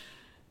then,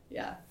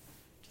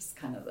 just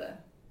kind of the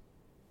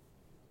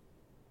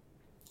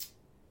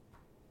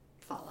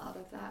fallout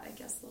of that, I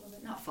guess, a little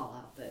bit. Not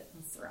fallout, but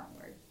that's the wrong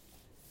word.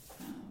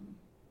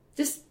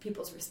 Just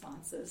people's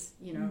responses,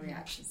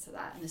 reactions to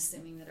that, and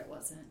assuming that it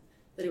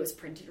was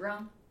printed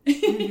wrong.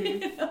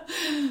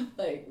 Mm-hmm.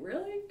 Like,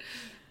 really?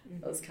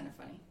 Mm-hmm. That was kind of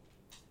funny.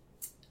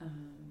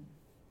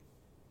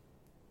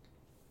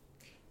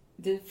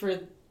 For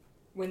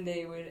when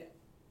they would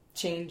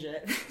change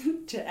it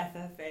to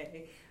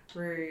FFA,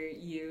 were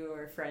you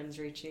or friends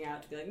reaching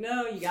out to be like,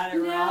 no, you got it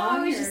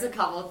wrong? It was just a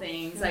couple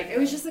things. Like, it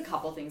was just a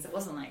couple things. It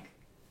wasn't like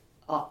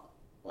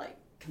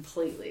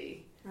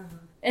completely. Uh-huh.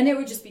 And it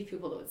would just be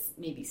people that would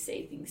maybe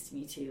say things to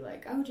me too,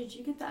 like, oh, did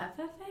you get the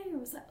FFA? Or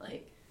was that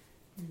like,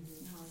 no,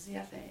 it was the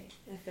FA.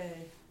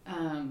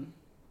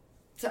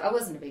 So it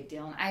wasn't a big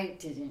deal, and I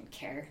didn't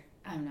care.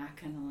 I'm not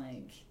going to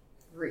like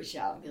reach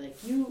out and be like,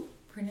 you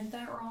printed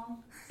that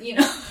wrong?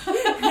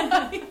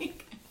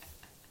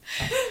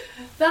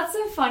 That's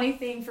a funny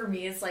thing for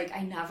me. It's like,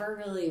 I never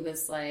really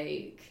was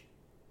like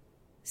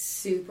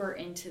super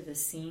into the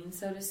scene,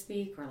 so to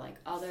speak, or like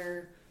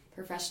other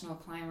professional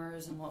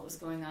climbers and what was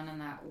going on in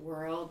that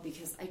world,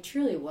 because I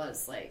truly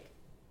was like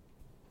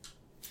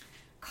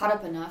caught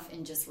up enough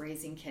in just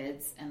raising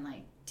kids and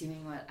like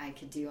doing what I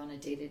could do on a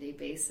day-to-day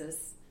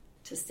basis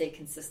to stay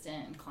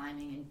consistent and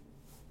climbing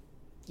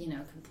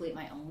and complete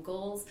my own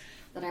goals,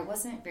 that I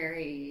wasn't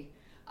very,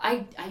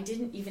 I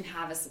didn't even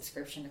have a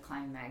subscription to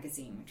Climbing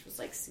Magazine, which was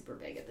like super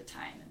big at the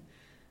time,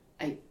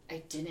 and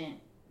I didn't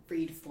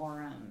read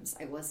forums.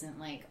 I wasn't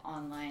like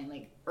online,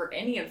 like, or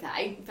any of that.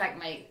 In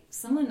fact,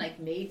 someone like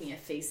made me a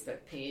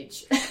Facebook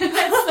page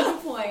at some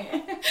point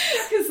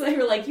because they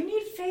were like, you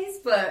need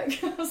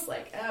Facebook. I was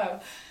like, oh.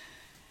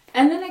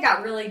 And then I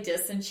got really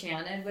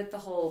disenchanted with the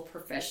whole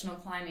professional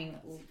climbing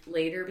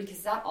later,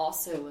 because that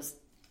also was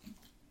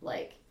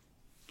like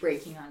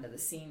breaking onto the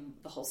scene,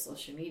 the whole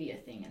social media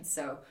thing. And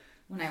so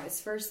when I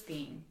was first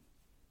being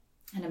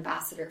an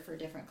ambassador for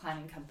different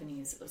climbing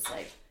companies, it was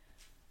like,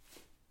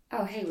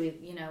 oh, hey, we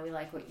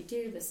like what you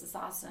do. This is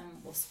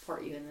awesome. We'll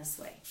support you in this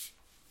way.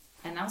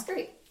 And that was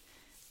great.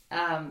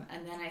 And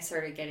then I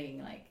started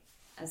getting, like,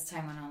 as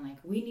time went on, like,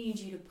 we need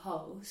you to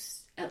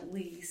post at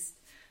least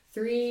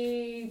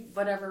 3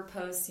 whatever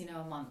posts, a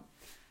month.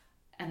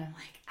 And I'm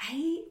like,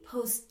 I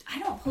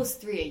don't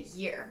post 3 a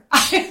year.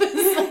 I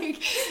was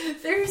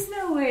like, there's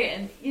no way.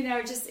 And,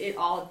 it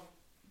all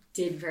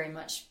did very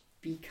much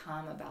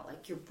become about,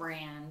 like, your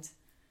brand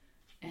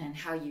and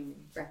how you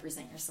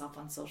represent yourself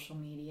on social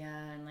media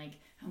and like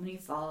how many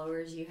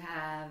followers you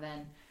have.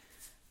 And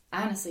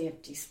I honestly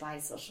have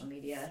despised social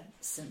media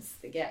since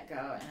the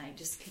get-go, and I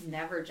just could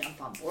never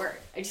jump on board.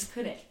 I just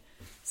couldn't.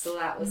 So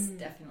that was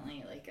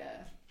definitely like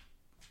a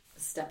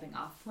stepping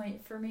off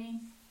point for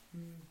me.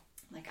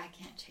 Like, I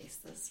can't chase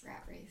this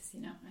rat race,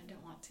 I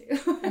don't want to.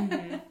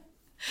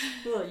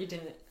 Mm-hmm. Well, you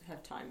didn't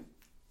have time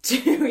to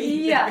either.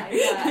 Yeah.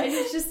 And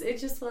it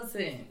just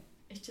wasn't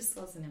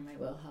in my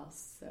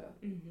wheelhouse. So.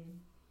 Mm-hmm.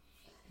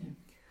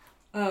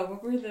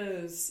 What were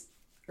those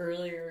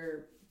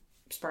earlier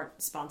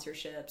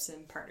sponsorships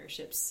and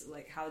partnerships?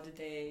 Like, how did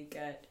they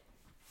get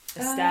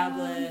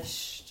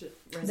established?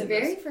 The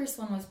very first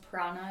one was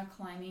Prana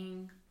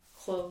Climbing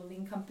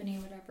Clothing Company,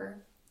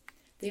 whatever.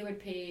 They would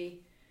pay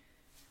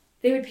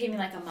me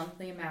like a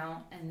monthly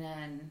amount, and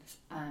then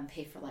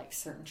pay for like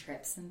certain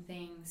trips and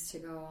things to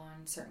go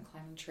on, certain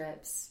climbing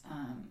trips.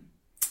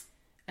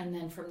 And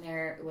then from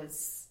there it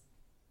was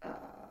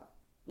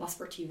La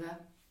Sportiva.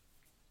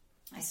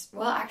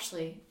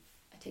 Actually,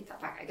 I take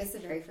that back. I guess the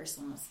very first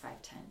one was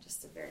 5'10",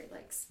 just a very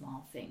like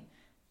small thing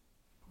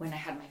when I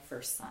had my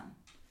first son.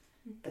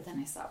 But then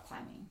I stopped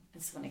climbing.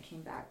 And so when I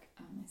came back,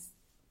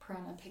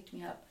 Piranha picked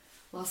me up,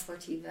 La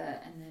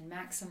Sportiva, and then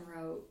Maxim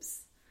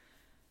ropes.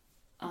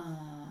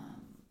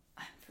 I'm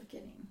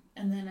forgetting.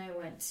 And then I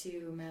went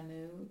to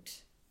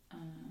Mammut.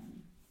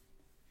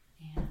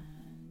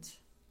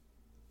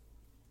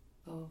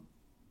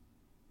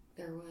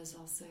 There was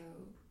also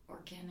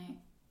organic,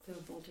 the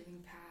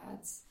bouldering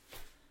pads.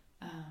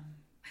 I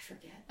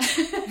forget.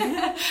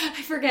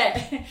 I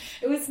forget.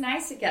 It was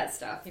nice to get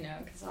stuff,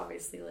 because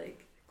obviously,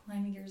 like,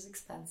 climbing gear is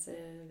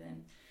expensive,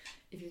 and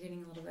if you're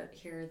getting a little bit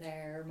here or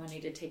there, money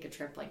to take a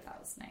trip, like, that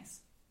was nice.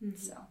 Mm-hmm.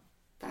 So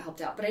that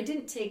helped out. But I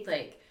didn't take,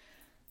 like,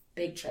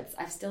 big trips.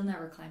 I've still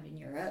never climbed in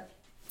Europe.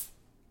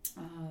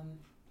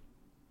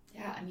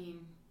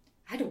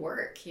 I had to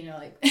work,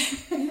 like,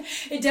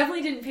 it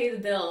definitely didn't pay the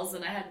bills,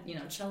 and I had,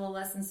 cello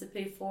lessons to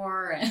pay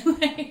for, and,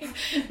 like,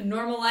 a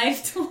normal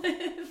life to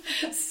live.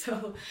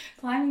 So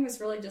climbing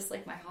was really just,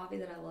 like, my hobby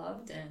that I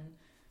loved, and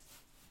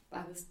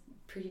I was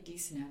pretty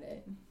decent at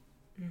it.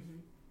 Mm-hmm.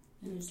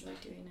 And I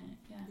enjoyed doing it,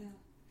 yeah.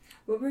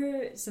 What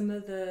were some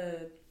of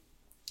the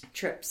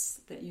trips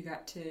that you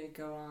got to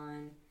go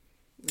on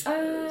with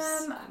those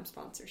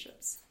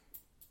sponsorships?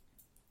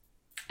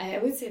 I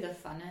would say the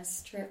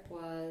funnest trip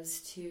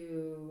was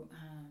to,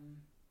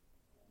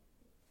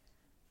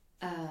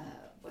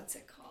 what's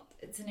it called?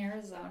 It's in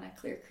Arizona,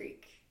 Clear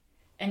Creek.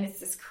 And it's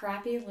this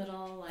crappy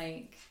little,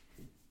 like,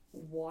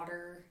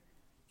 water.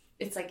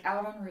 It's, like,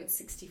 out on Route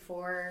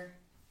 64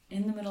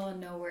 in the middle of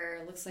nowhere.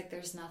 It looks like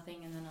there's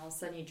nothing. And then all of a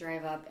sudden you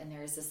drive up and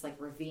there's this, like,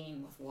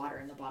 ravine with water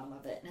in the bottom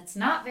of it. And it's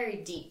not very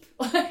deep.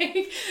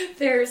 Like,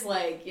 there's,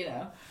 like,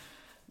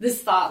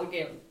 this thought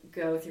would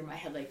go through my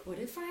head, like, what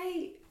if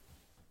I,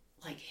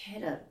 like,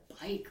 hit a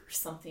bike or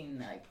something,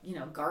 like,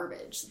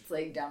 garbage that's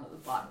laying down at the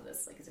bottom of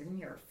this? Like, is there gonna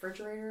be a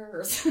refrigerator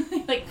or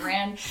something, like,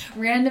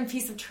 random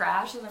piece of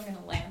trash that I'm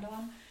gonna land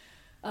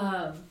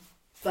on?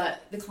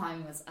 But the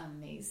climbing was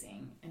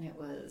amazing, and it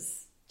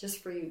was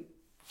just free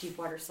deep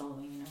water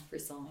soloing, free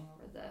soloing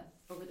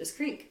over this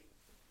creek.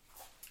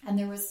 And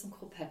there was some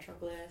cool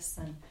petroglyphs,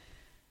 and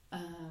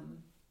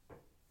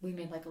we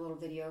made, like, a little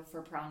video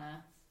for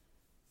Piranha.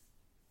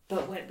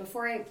 But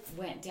before I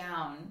went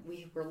down,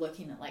 we were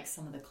looking at, like,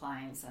 some of the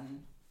climbs,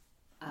 and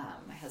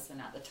my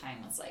husband at the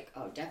time was like,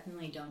 oh,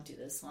 definitely don't do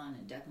this one,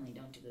 and definitely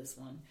don't do this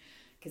one,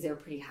 because they were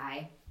pretty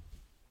high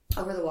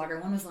over the water.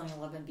 One was only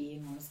 11B,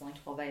 and one was only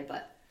 12A,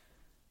 but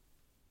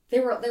they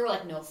were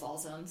like no fall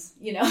zones,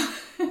 And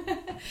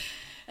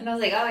I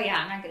was like, oh yeah,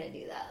 I'm not gonna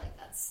do that. Like,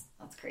 that's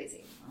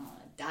crazy. I don't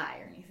want to die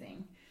or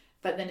anything.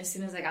 But then as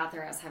soon as I got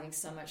there, I was having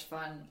so much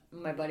fun.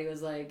 My buddy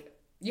was like,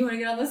 you want to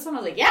get on this one? I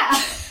was like, yeah.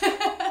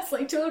 It's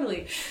like,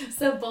 totally.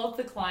 So both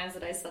the climbs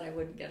that I said I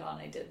wouldn't get on,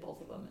 I did both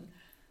of them.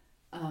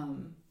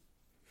 And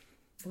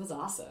it was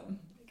awesome.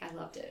 Like, I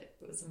loved it.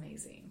 It was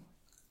amazing.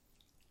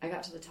 I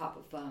got to the top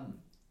of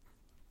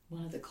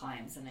one of the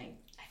climbs, and I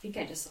think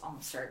I just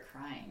almost started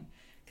crying,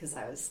 because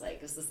I was like,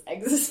 it was this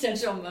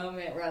existential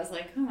moment where I was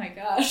like, oh my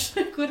gosh,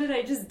 like, what did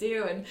I just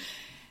do? And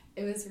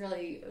it was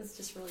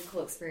just a really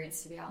cool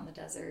experience to be out in the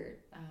desert.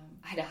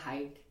 I had to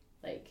hike,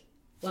 like,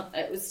 well,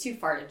 it was too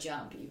far to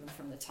jump even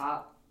from the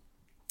top.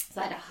 So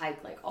I had to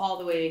hike, like, all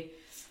the way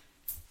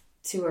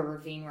to a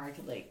ravine where I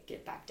could, like,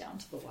 get back down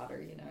to the water,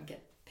 and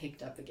get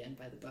picked up again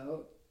by the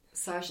boat.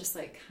 So I was just,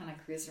 like, kind of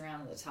cruising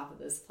around at the top of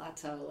this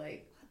plateau,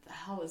 like, what the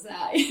hell was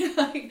that?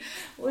 Like,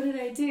 what did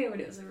I do?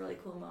 And it was a really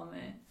cool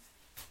moment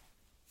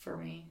for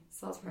me.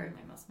 So that was probably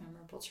my most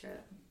memorable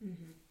trip.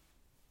 Mm-hmm.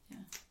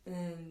 Yeah.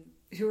 And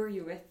who were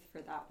you with for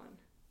that one?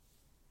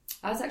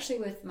 I was actually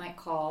with Mike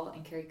Call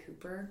and Carrie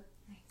Cooper.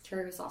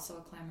 Carrie was also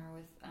a climber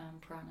with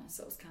Piranha,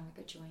 so it was kind of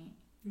like a joint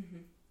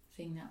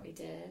thing that we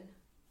did.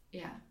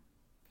 Yeah,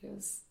 but it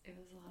was a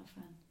lot of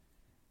fun.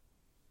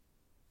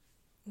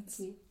 That's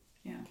neat.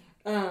 Yeah.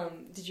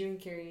 Did you and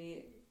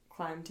Carrie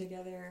climb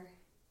together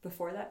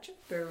before that trip,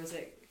 or was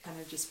it kind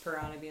of just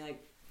Piranha being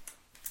like,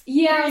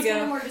 yeah, it was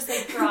kind of more just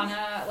like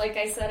Piranha. Like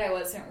I said, I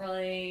wasn't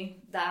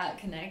really that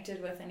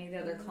connected with any of the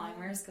other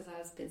climbers because I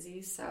was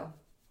busy, so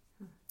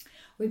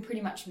we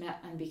pretty much met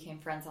and became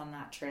friends on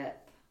that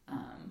trip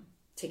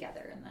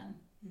together, and then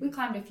we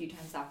climbed a few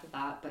times after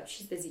that, but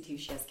she's busy too.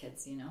 She has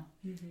kids, and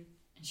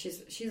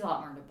she's a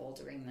lot more into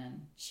bouldering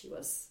than she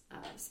was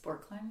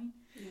sport climbing.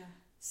 Yeah.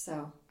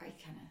 So I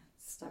kind of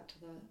stuck to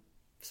the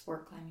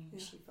sport climbing,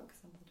 and she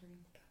focused on bouldering.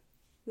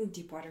 The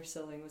deep water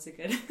soloing was a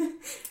good,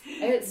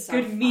 it's so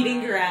good fun.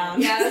 Meeting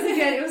ground. Yeah,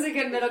 it was a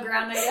good middle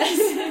ground, I guess.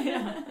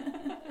 Yeah.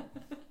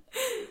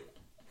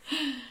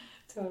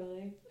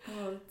 Totally.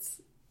 Oh,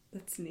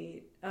 that's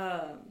neat.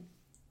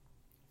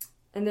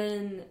 And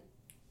then,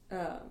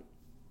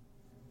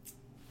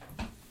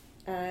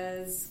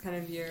 as kind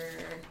of your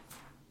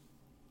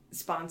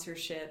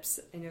sponsorships,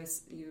 I know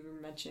you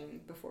were mentioning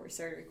before we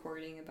started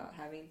recording about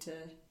having to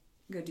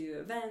go do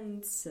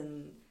events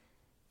and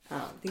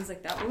things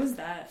like that. What was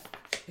that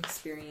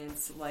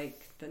experience like?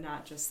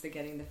 Not just the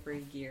getting the free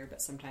gear,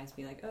 but sometimes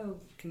being like, oh,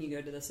 can you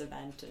go to this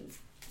event? And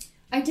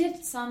I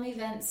did some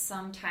events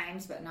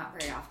sometimes, but not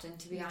very often,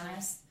 to be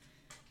honest.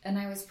 And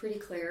I was pretty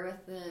clear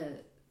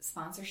with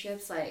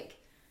sponsorships, like,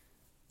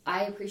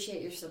 I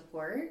appreciate your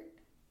support,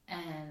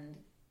 and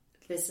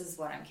this is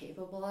what I'm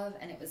capable of.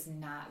 And it was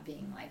not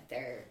being like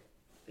their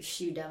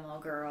shoe demo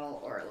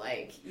girl, or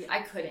like,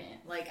 I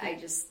couldn't, like,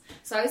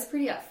 so I was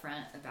pretty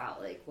upfront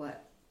about like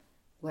what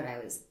I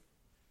was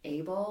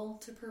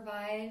able to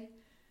provide.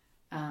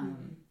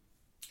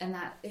 And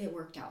that it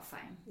worked out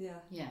fine.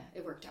 Yeah,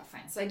 it worked out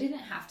fine. So I didn't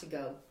have to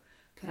go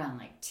put on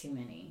like too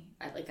many.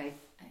 I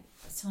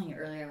was telling you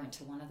earlier, I went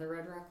to one of the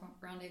Red Rock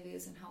rendezvous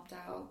and helped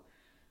out.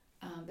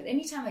 But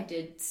anytime I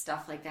did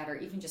stuff like that, or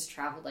even just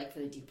traveled like for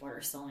the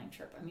Deepwater sewing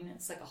trip, I mean,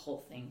 it's like a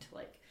whole thing to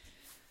like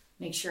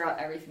make sure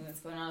everything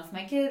that's going on with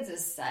my kids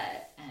is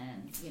set,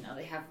 and you know,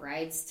 they have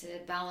rides to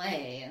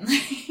ballet and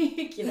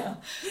like, you know,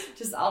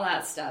 just all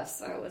that stuff.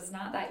 So it was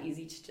not that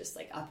easy to just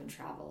like up and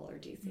travel or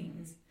do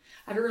things.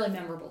 I had a really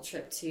memorable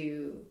trip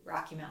to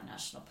Rocky Mountain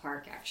National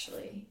Park,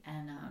 actually,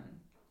 and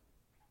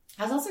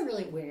I was also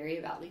really wary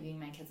about leaving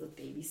my kids with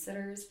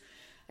babysitters.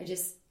 I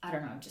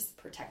don't know, just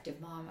protective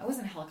mom. I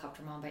wasn't a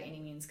helicopter mom by any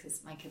means,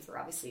 because my kids were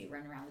obviously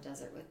running around the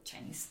desert with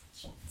Chinese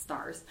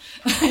stars,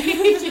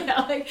 you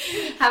know, like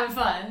having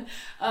fun.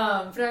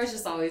 But I was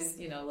just always,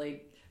 you know,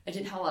 like, I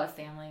didn't have a lot of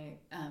family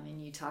in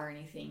Utah or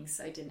anything,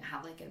 so I didn't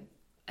have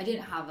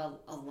a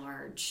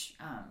large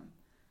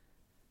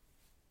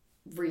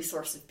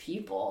resource of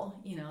people,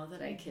 you know,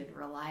 that I could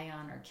rely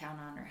on or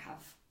count on or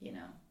have, you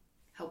know,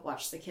 help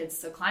watch the kids.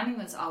 So climbing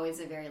was always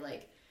a very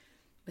like,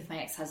 with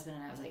my ex-husband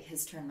and I was like,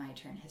 his turn, my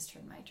turn, his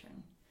turn, my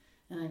turn.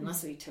 And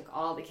unless we took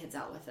all the kids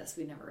out with us,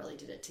 we never really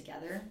did it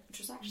together, which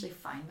was actually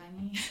fine by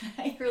me.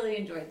 I really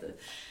enjoyed the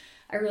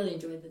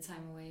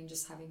time away and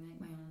just having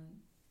like my own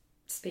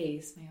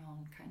space, my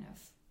own kind of,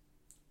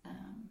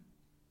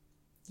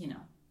 you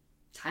know,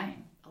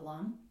 time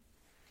alone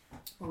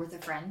or with a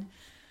friend.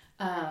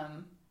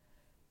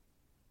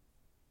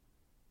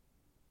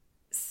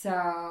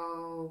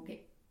 So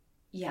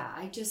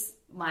yeah,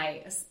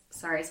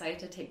 sorry, so I had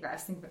to take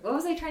that. What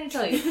was I trying to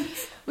tell you?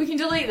 We can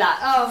delete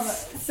that.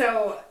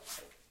 So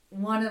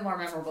one of the more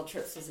memorable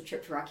trips was a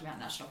trip to Rocky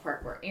Mountain National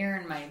Park, where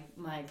Aaron,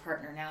 my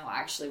partner now,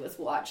 actually was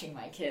watching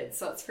my kids.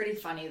 So it's pretty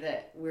funny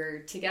that we're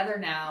together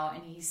now,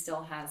 and he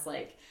still has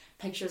like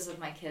pictures of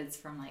my kids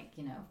from like,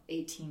 you know,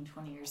 18,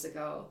 20 years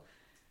ago,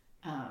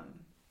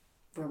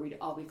 where we'd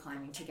all be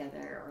climbing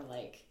together, or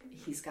like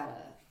he's got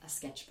a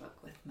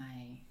sketchbook with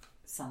my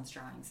son's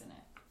drawings in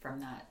it from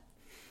that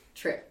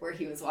trip where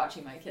he was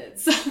watching my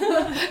kids.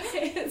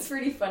 It's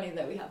pretty funny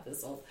that we have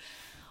this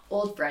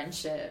old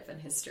friendship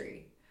and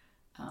history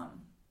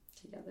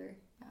together.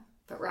 Yeah.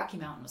 But Rocky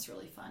Mountain was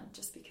really fun,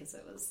 just because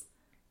it was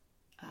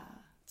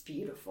it's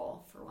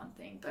beautiful for one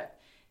thing, but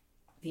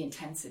the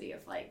intensity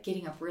of like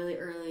getting up really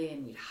early,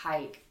 and we'd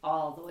hike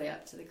all the way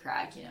up to the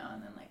crag, you know,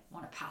 and then like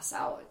want to pass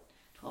out at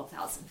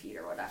 12,000 feet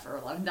or whatever,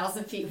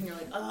 11,000 feet, when you're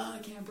like, oh, I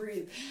can't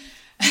breathe.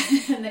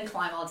 And then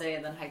climb all day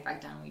and then hike back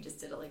down. We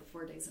just did it like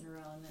 4 days in a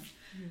row, and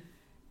then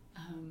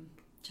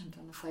jumped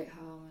on the flight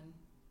home, and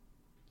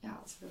yeah,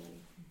 it was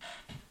really...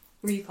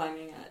 Were you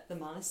climbing at the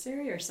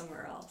monastery or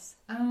somewhere else?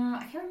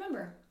 I can't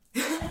remember.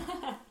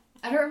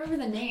 I don't remember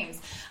the names.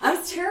 I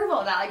was terrible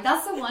at that. Like,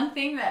 that's the one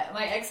thing that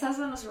my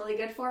ex-husband was really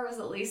good for, was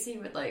at least he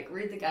would like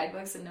read the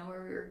guidebooks and know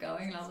where we were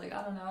going, and I was like,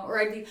 I don't know. Or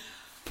I'd be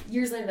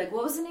years later like,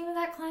 what was the name of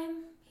that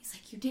climb? He's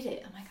like, you did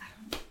it. I'm like, I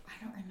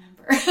don't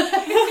remember.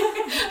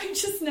 I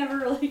just never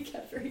really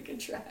kept very good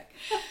track.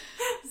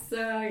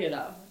 So, you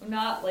know, I'm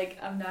not going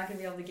to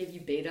be able to give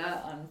you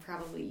beta on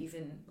probably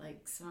even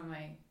like some of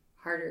my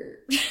harder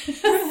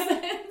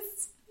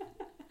sins.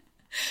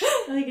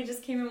 Like, it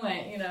just came and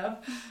went, you know.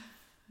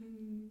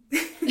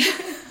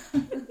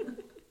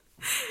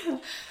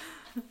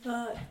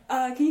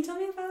 Can you tell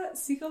me about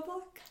Seco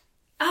Block?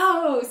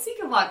 Oh,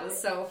 Seco Block was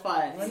so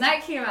fun. When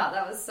that came out,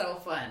 that was so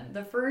fun.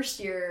 The first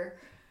year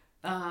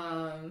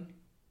that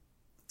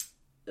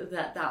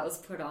was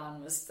put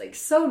on was like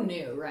so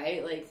new,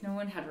 right? Like, no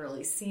one had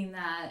really seen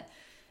that.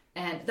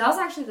 And that was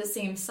actually the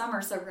same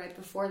summer, so right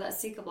before that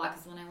Seco Block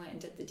is when I went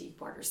and did the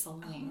Deepwater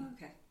sewing. Oh,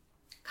 okay.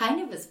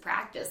 Kind of as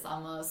practice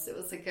almost. It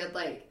was a good,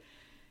 like,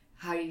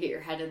 how you get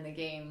your head in the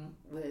game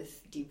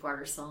with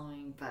Deepwater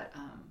sewing. But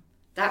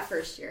that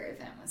first year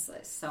event was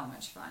like so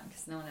much fun,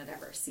 because no one had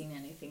ever seen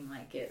anything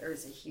like it. There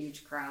was a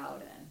huge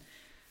crowd,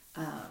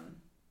 and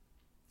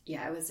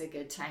yeah, it was a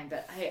good time.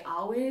 But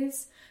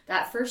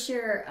that first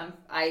year,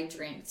 I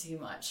drank too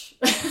much.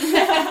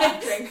 I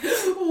drank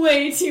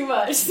way too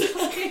much. So,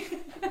 like,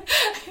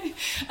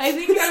 I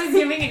think I was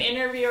giving an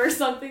interview or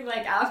something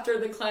like after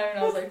the climb, and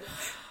I was like,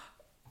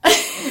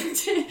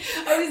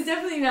 I was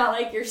definitely not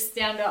like your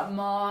stand-up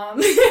mom.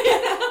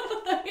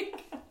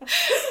 Like,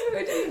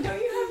 don't you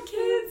have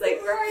kids?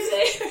 Like, where are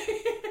they?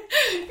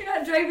 You're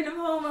not driving them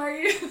home, are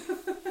you?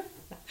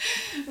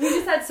 We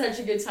just had such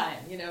a good time.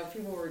 You know,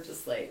 people were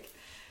just like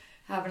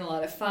having a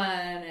lot of fun,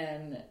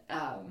 and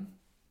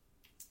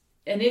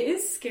it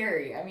is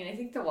scary. I mean, I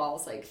think the wall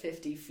was like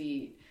 50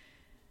 feet,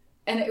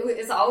 and it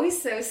was always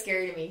so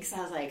scary to me, because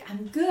I was like,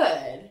 I'm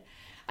good.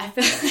 I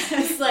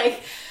was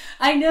like,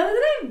 I know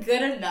that I'm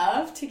good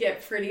enough to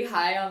get pretty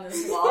high on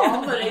this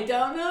wall, but I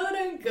don't know that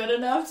I'm good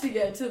enough to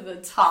get to the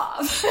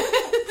top.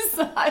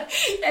 So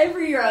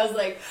every year I was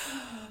like,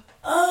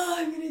 oh,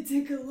 I'm going to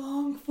take a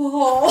long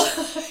fall.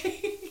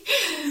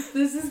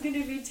 This is going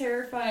to be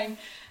terrifying.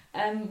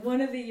 And one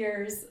of the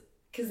years,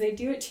 because they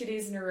do it 2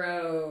 days in a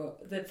row,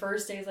 the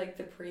first day is like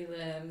the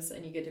prelims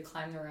and you get to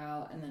climb the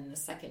route, and then the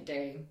second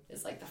day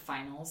is like the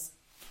finals.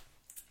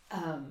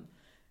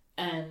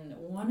 And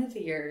one of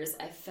the years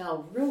I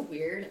fell real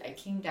weird. I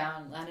came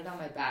down, landed on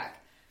my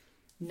back,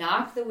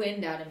 knocked the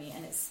wind out of me,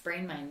 and it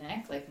sprained my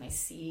neck, like my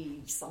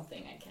C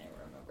something, I can't even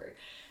remember.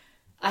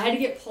 I had to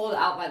get pulled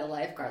out by the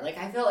lifeguard. Like,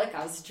 I felt like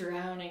I was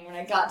drowning when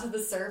I got to the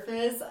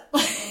surface.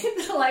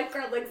 The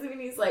lifeguard looks at me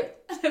and he's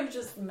like, I'm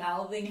just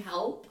mouthing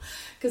help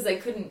because I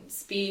couldn't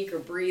speak or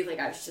breathe. Like,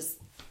 I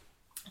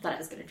thought I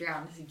was going to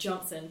drown. He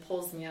jumps in,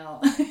 pulls me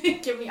out,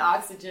 give me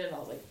oxygen. I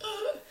was like,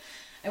 ugh.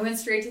 I went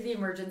straight to the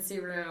emergency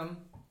room.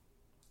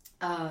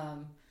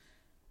 And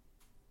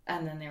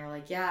then they were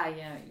like, yeah, you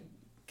know, you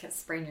can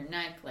sprain your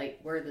neck, like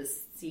wear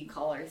this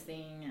C-collar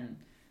thing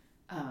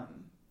and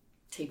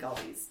take all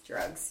these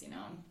drugs, you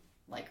know,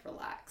 like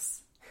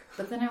relax.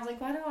 But then I was like,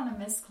 why do I want to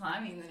miss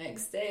climbing the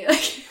next day?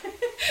 Like,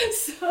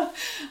 so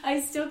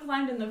I still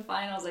climbed in the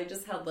finals. I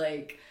just had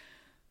like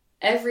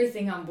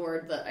everything on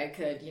board that I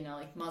could, you know,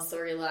 like muscle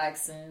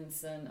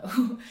relaxants and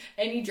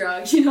any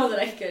drug, you know, that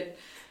I could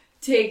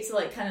take to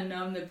like kind of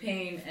numb the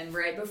pain. And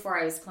right before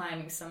I was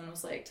climbing, someone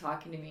was like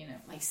talking to me and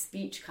my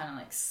speech kind of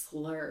like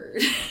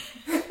slurred.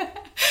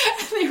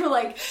 And they were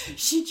like,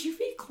 should you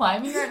be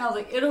climbing her? And I was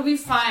like, it'll be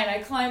fine. I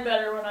climb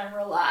better when I'm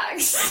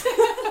relaxed.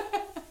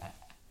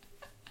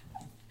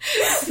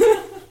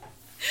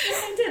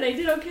 I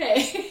did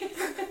okay.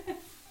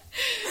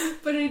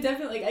 But I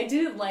definitely, like, I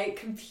didn't like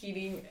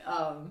competing,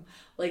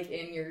 like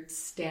in your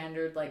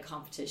standard like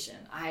competition.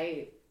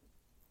 I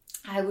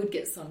would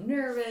get so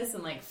nervous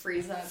and like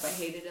freeze up. I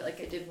hated it.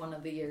 Like I did one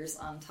of the years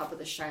on top of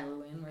the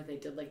Shiloh Inn where they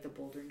did like the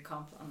bouldering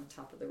comp on the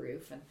top of the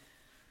roof. And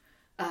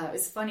it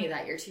was funny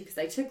that year too because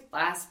I took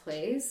last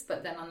place,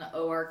 but then on the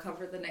OR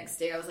cover the next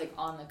day I was like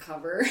on the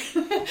cover.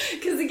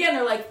 Because again,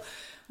 they're like,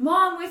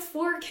 mom with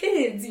 4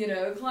 kids, you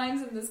know,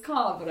 climbs in this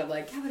comp. But I'm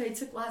like, yeah, but I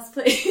took last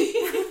place.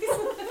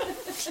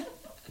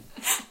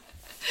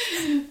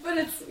 But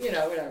it's, you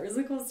know, whatever. It's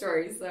a cool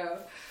story.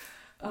 So,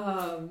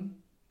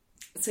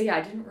 so yeah,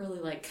 I didn't really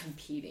like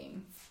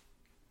competing.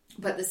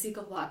 But the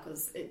Seagull Block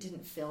it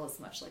didn't feel as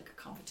much like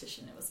a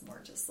competition. It was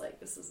more just like,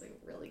 this is a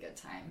really good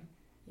time,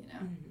 you know.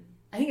 Mm-hmm.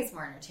 I think it's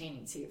more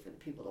entertaining too for the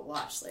people to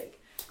watch.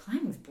 Like,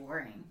 climbing's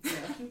boring. You know,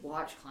 if you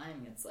watch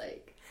climbing, it's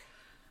like,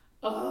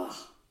 oh,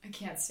 I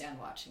can't stand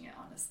watching it,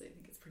 honestly. I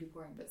think it's pretty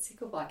boring. But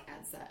Seagull Block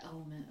adds that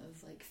element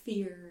of like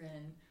fear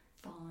and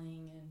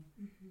falling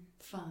and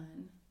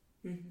fun.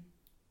 Mm-hmm.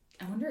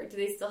 I wonder, do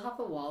they still have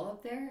a wall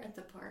up there at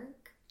the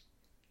park?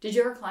 Did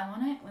you ever climb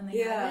on it when they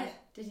had it?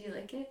 Did you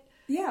like it?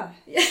 Yeah.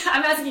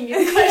 I'm asking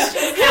you the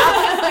questions now.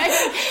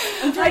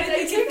 I'm trying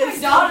to take my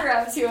daughter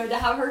up to it to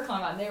have her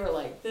climb on. They were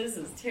like, this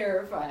is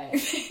terrifying.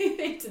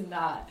 They did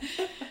not.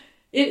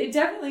 It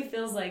definitely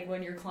feels like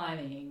when you're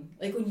climbing,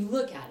 like when you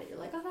look at it, you're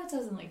like, oh, that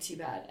doesn't look too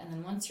bad. And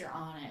then once you're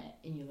on it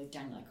and you look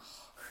down, you're like,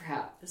 oh,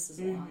 crap, this is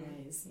a long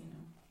ways,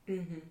 you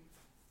know. Mm-hmm.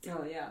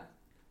 Oh, yeah.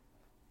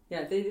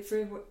 Yeah,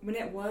 when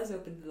it was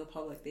open to the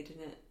public, they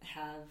didn't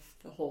have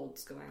the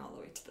holds going all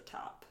the way to the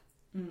top.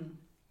 Mm.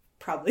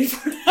 Probably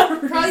for that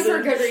reason. Probably for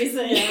a good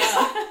reason.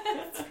 Yeah,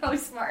 it's probably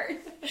smart.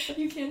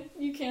 You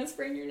can't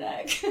sprain your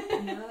neck.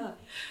 Yeah.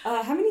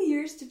 How many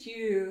years did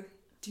you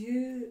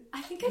do?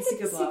 I think I did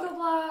the Seagull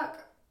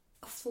Block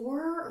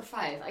 4 or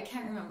 5. I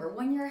can't remember.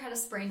 One year I had a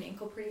sprained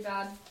ankle pretty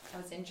bad. I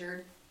was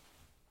injured.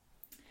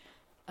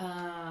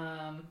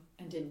 And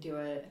didn't do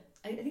it.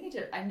 I think I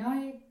did. I know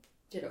I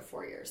did it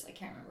 4 years. I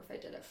can't remember if I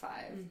did it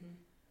 5.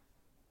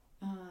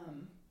 Mm-hmm.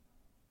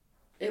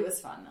 It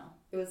was fun though.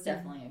 It was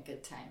definitely a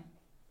good time.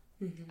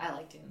 Mm-hmm. I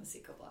like doing the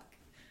Seagull Block.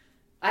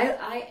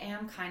 I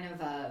am kind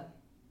of a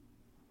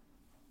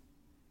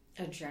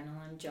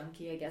adrenaline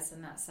junkie, I guess,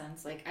 in that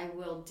sense. Like I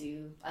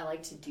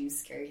like to do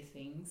scary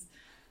things.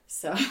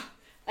 So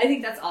I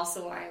think that's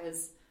also why I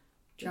was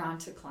drawn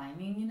to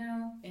climbing, you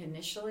know.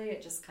 Initially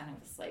it just kind of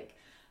was like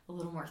a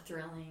little more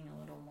thrilling, a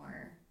little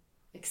more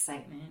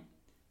excitement.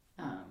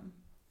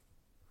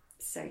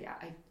 So yeah,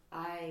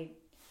 I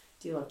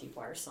do love deep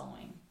water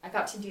soloing. I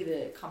got to do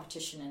the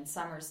competition in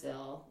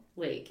Summersville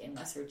Lake in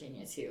West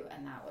Virginia too,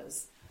 and that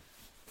was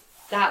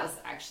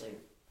actually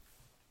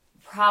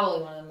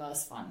probably one of the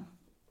most fun.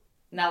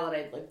 Now that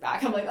I look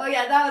back, I'm like, oh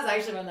yeah, that was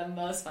actually one of the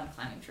most fun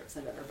climbing trips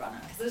I've ever been on,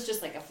 because it was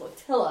just like a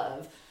flotilla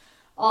of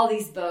all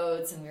these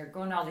boats, and we were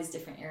going to all these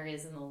different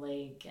areas in the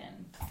lake,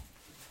 and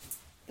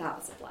that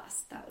was a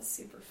blast. That was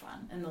super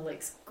fun, and the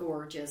lake's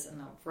gorgeous, and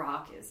the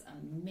rock is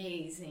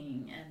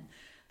amazing, and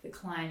the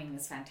climbing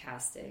was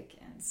fantastic.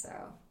 And so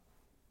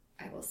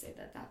I will say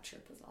that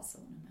trip was also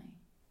one of my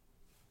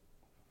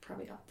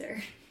probably up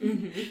there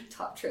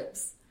top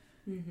trips.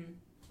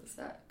 Was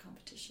that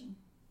competition.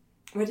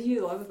 What do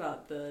you love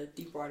about the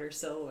deep water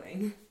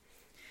soloing?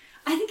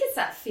 I think it's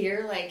that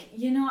fear, like,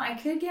 I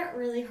could get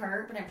really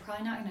hurt, but I'm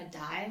probably not going to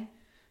die.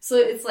 So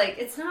it's like,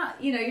 it's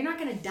not, you're not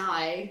going to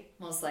die,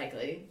 most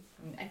likely.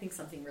 I think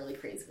something really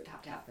crazy would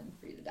have to happen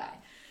for you to die.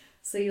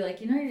 So you're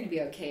like, you're going to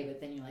be okay, but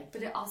then you're like,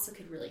 but it also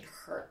could really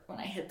hurt when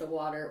I hit the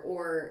water.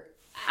 Or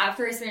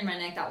after I sprained my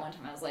neck that one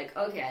time, I was like,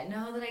 okay, I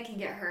know that I can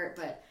get hurt,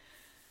 but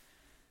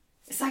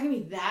it's not going to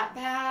be that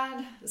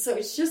bad. So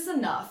it's just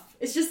enough.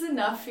 It's just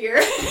enough fear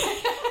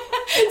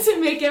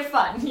to make it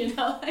fun,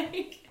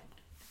 like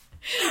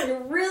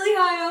you're really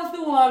high off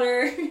the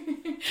water.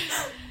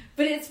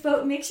 But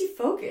it makes you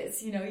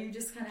focus, you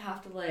just kind of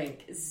have to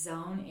like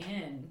zone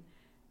in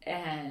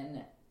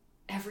and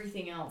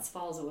everything else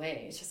falls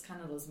away. It's just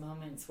kind of those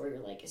moments where you're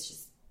like, it's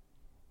just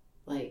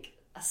like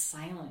a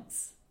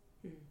silence,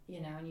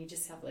 and you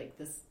just have like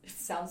this, it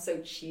sounds so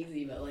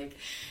cheesy, but like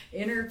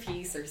inner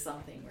peace or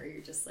something where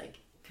you're just like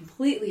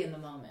completely in the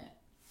moment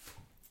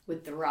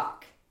with the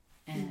rock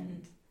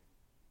and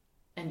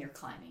you're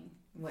climbing,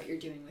 what you're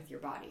doing with your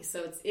body.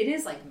 So it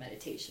is like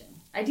meditation.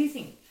 I do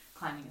think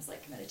climbing is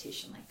like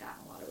meditation like that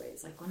in a lot of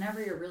ways. Like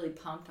whenever you're really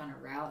pumped on a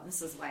route, and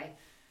this is why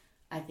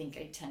I think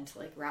I tend to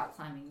like route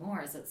climbing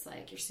more, is it's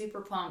like you're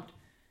super pumped.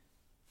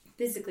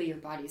 Physically, your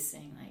body's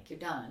saying like you're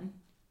done,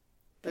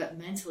 but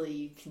mentally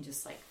you can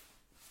just like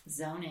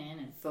zone in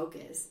and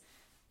focus,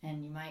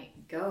 and you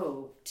might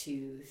go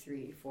 2,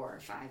 3, 4,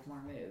 5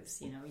 more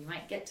moves. You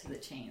might get to the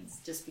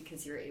chains just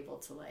because you're able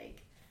to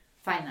like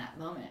find that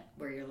moment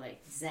where you're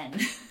like zen.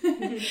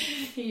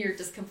 You're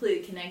just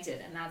completely connected,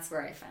 and that's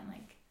where I find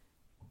like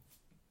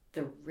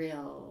the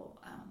real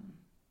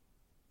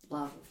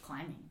love of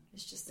climbing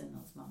is just in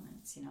those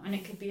moments, and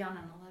it could be on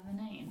an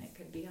 11A and it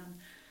could be on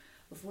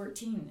a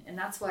 14. And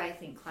that's why I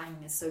think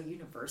climbing is so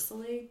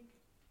universally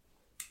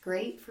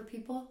great for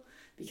people,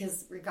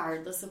 because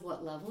regardless of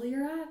what level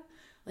you're at,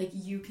 like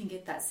you can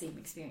get that same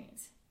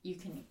experience. You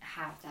can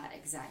have that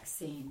exact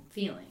same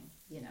feeling,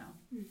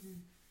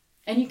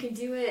 and you can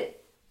do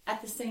it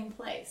at the same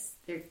place.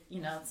 There,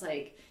 it's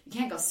like you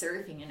can't go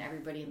surfing and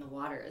everybody in the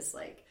water is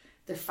like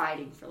they're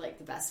fighting for like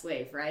the best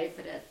wave, right?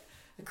 But at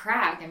a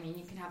crag, I mean,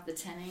 you can have the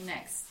 10A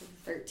next to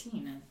the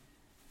 13 and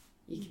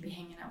you can be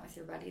hanging out with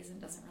your buddies and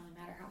it doesn't really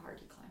matter how hard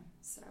you climb.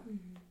 So,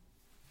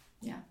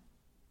 yeah.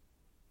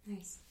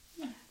 Nice.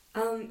 Yeah.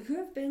 Who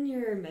have been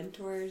your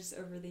mentors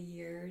over the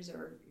years,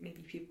 or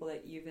maybe people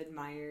that you've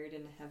admired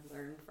and have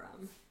learned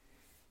from?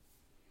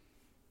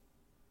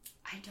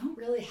 I don't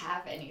really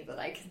have any that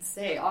I can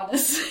say,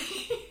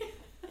 honestly.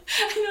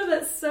 I know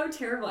that's so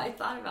terrible. I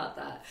thought about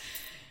that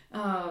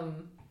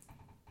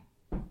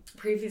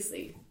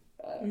previously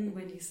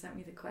when you sent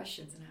me the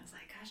questions, and I was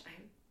like, gosh,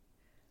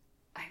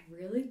 I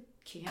really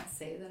can't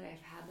say that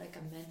I've had like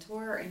a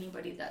mentor or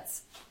anybody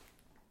that's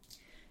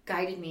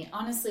guided me.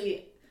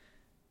 Honestly,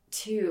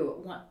 too,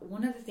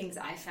 one of the things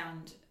I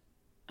found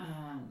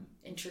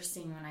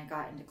interesting when I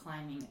got into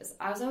climbing is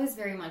I was always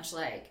very much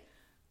like,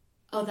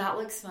 oh, that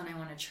looks fun, I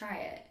want to try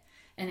it.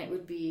 And it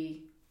would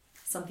be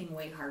something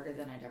way harder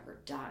than I'd ever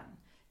done.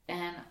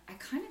 And I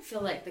kind of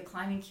feel like the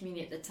climbing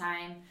community at the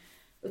time,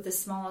 with as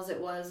small as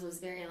it was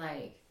very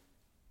like,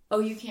 oh,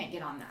 you can't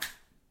get on that.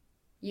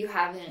 You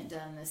haven't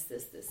done this,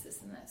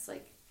 and this.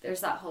 Like,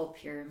 there's that whole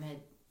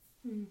pyramid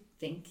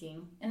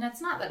thinking. And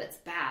that's not that it's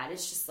bad.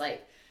 It's just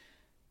like,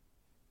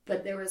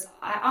 but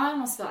I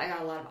almost felt I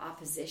got a lot of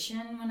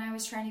opposition when I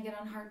was trying to get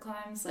on hard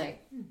climbs.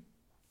 Like,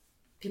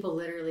 people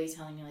literally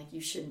telling me, like,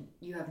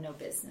 you have no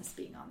business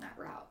being on that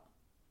route,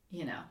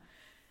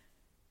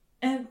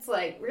 And it's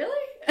like, really?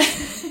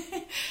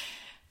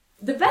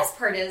 The best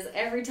part is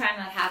every time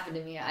that happened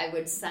to me, I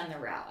would send the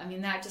route. I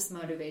mean, that just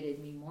motivated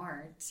me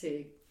more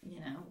to,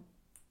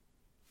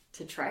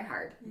 to try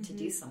hard and to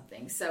do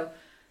something. So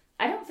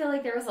I don't feel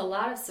like there was a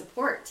lot of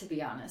support, to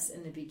be honest,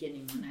 in the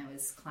beginning when I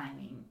was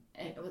climbing.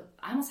 I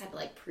almost had to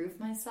like prove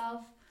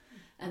myself.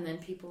 And then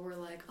people were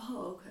like,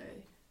 oh,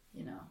 okay.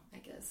 I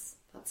guess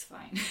that's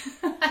fine.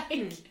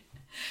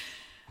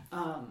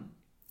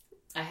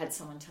 I had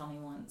someone tell me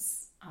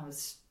once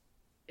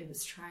it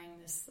was trying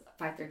this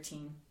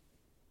 513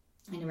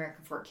 in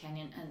American Fork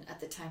Canyon, and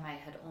at the time I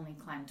had only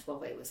climbed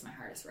 12A was my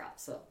hardest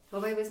route. So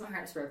 12A was my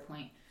hardest road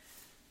point,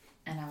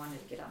 and I wanted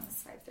to get on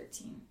this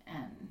 513.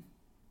 And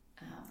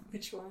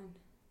which one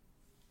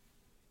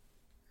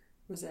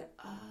was it?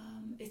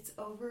 It's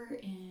over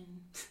in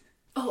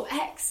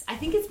X. I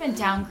think it's been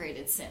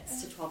downgraded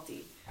since to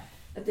 12D.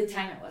 At the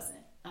time it wasn't.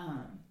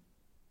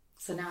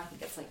 So now I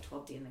think it's like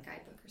 12D in the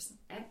guidebook or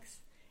something. X.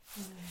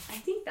 I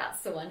think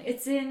that's the one.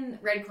 It's in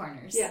Red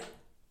Corners. Yeah.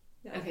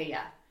 Okay,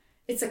 yeah.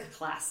 It's like a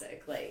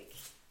classic, like,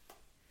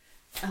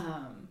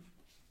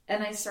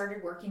 and I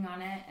started working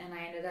on it, and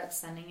I ended up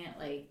sending it,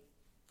 like,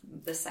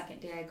 the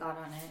second day I got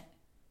on it,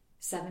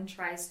 7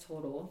 tries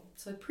total,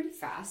 so pretty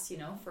fast,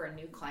 for a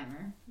new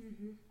climber.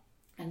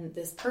 And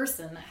this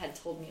person had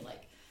told me,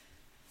 like,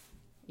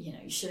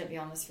 you shouldn't be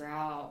on this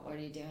route, what are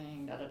you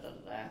doing,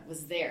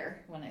 was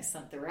there when I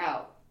sent the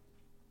route.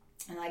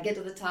 And I get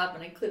to the top,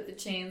 and I clip the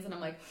chains, and I'm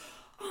like,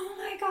 oh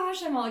my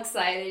gosh, I'm all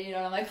excited, you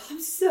know, I'm like,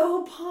 I'm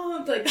so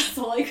pumped. Like, that's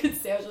all I could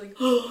say. I was like,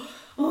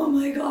 oh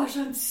my gosh,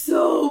 I'm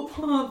so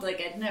pumped.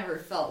 Like, I'd never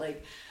felt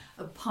like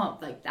a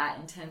pump like that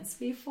intense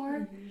before.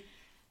 Mm-hmm.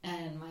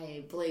 And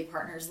my belay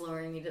partner's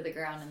lowering me to the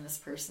ground, and this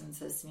person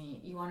says to me,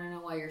 you want to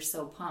know why you're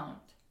so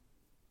pumped?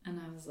 And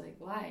I was like,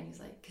 why? And he's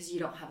like, because you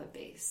don't have a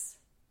base.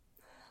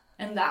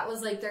 And that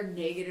was like their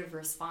negative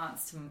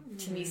response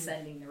to me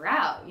sending the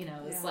route. You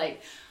know, it's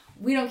like,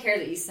 we don't care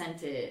that you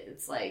sent it.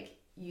 It's like,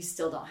 you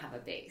still don't have a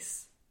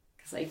base.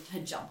 Because I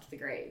had jumped the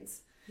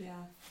grades.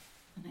 Yeah.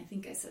 And I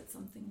think I said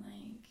something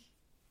like,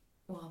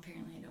 well,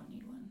 apparently I don't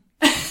need one.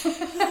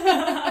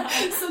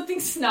 Something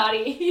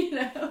snotty, you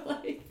know,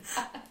 like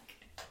that.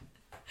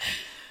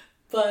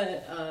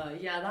 But,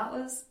 that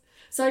was...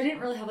 So I didn't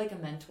really have, like, a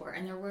mentor.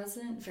 And there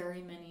wasn't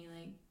very many,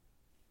 like,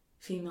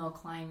 female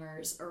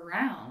climbers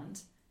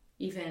around,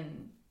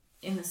 even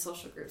in the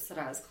social groups that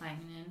I was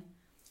climbing in.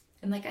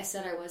 And like I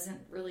said, I wasn't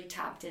really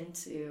tapped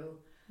into,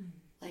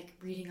 like,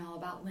 reading all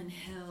about Lynn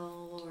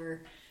Hill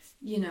or,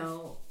 you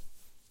know,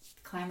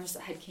 climbers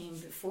that had came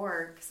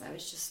before, because I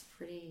was just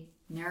pretty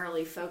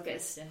narrowly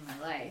focused in my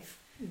life,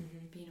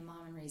 being a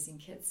mom and raising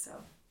kids. So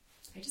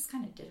I just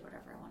kind of did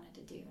whatever I wanted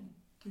to do and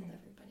told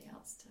everybody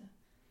else to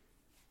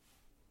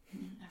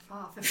F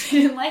off if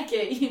they didn't like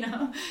it, you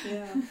know?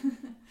 Yeah.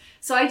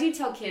 So I do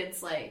tell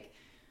kids, like,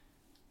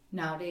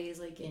 nowadays,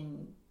 like,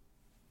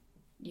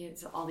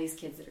 so all these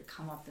kids that have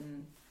come up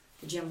in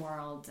the gym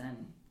world,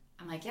 and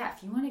I'm like, yeah,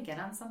 if you want to get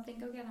on something,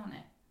 go get on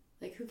it.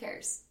 Like, who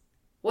cares?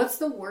 What's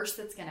the worst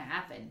that's going to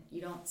happen?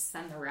 You don't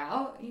send the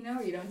route, you know,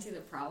 or you don't see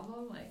the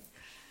problem. Like,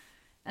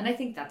 and I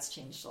think that's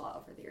changed a lot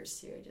over the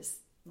years, too.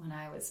 When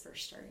I was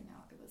first starting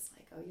out, it was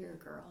like, oh, you're a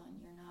girl and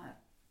you're not,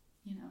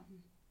 you know,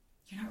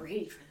 you're not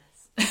ready for this.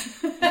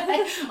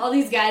 All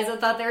these guys that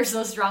thought they were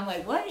so strong,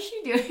 like, what is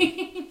she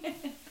doing?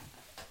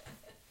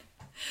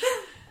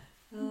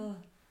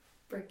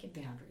 Breaking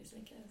boundaries, I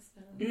guess.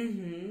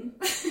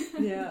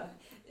 Yeah.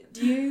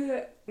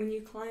 When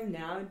you climb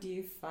now, do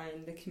you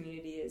find the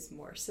community is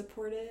more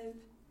supportive?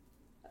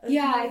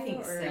 Yeah, I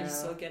think so. Or are you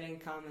still getting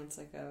comments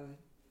like, oh...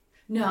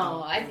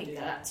 No, I think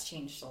that's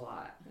changed a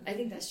lot. I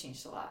think that's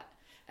changed a lot.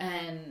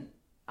 And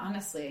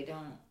honestly,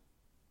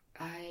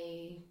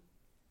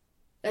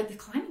 like, the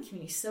climbing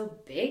community is so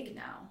big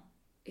now.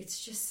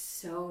 It's just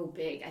so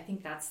big. I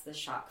think that's the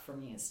shock for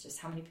me, is just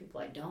how many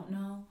people I don't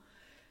know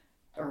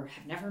or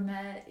have never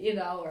met, you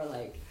know, or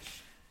like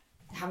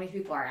how many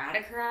people are at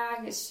a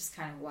crag. It's just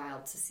kind of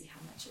wild to see how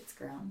much it's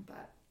grown.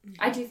 But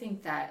I do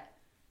think that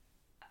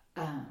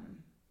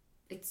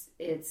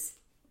it's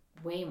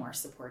way more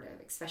supportive,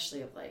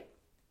 especially of like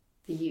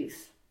the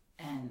youth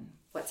and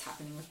what's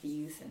happening with the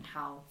youth and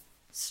how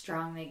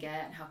strong they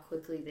get and how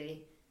quickly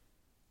they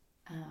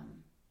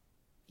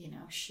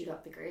shoot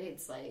up the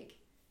grades. Like,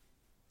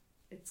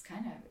 it's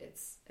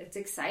it's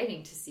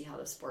exciting to see how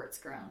the sport's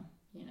grown,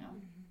 you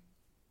know.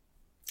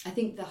 I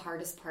think the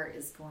hardest part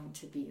is going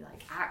to be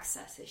like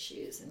access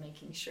issues and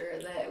making sure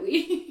that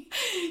we,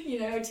 you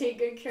know, take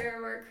good care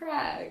of our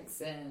crags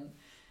and,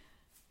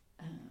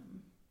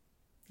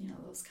 you know,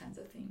 those kinds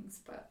of things.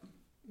 But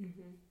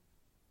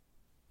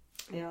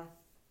yeah,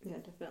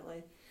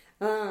 definitely.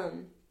 Yeah,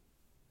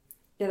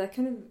 that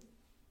kind of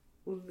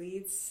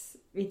leads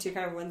me to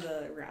kind of one of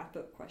the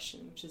wrap-up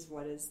question, which is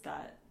what is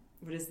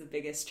the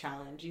biggest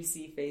challenge you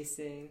see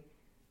facing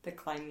the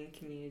climbing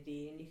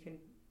community? And you can,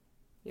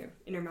 you know,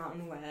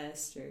 Intermountain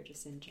West or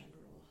just in general.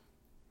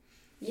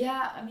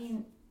 Yeah, I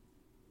mean,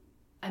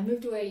 I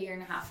moved away 1.5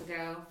 years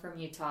ago from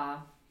Utah,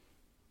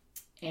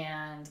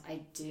 and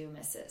I do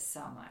miss it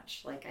so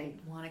much. Like, I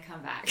want to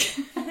come back.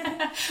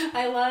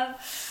 I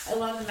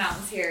love the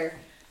mountains here.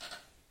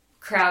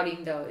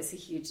 Crowding, though, is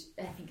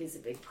I think is a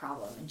big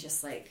problem. And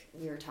just like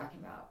we were talking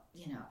about,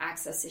 you know,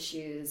 access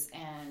issues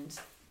and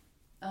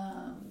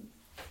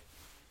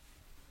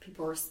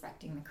people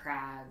respecting the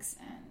crags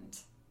and,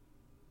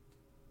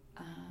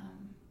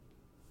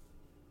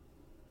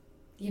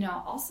 you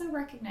know, also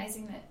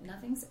recognizing that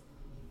nothing's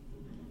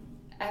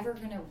ever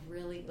going to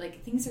really,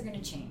 like, things are going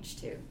to change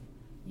too.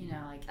 You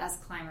know, like, as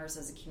climbers,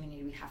 as a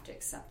community, we have to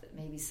accept that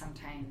maybe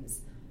sometimes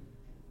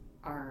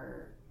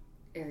our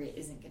area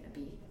isn't going to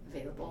be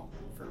available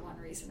for one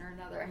reason or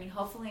another. I mean,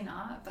 hopefully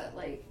not, but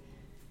like,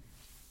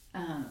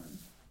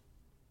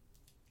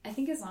 I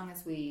think as long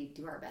as we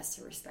do our best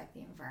to respect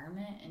the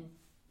environment and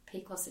pay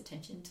close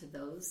attention to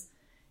those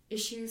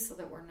issues so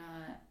that we're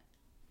not,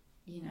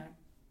 you know,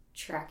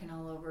 tracking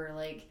all over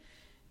like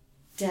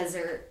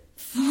desert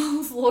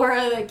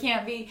flora that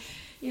can't be,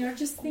 you know,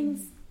 just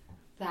things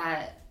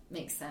that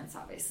make sense,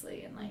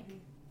 obviously. And like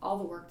all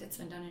the work that's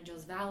been done in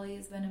Joe's Valley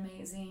has been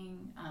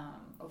amazing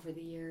over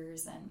the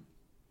years. And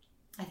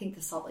I think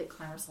the Salt Lake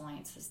Climbers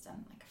Alliance has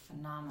done like a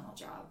phenomenal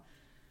job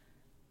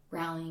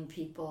rallying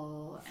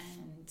people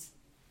and,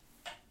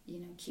 you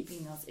know,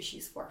 keeping those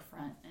issues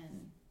forefront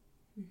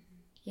and,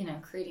 you know,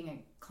 creating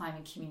a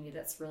climbing community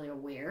that's really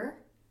aware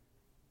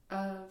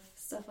of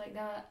stuff like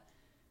that.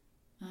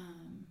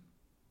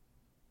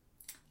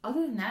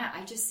 Other than that,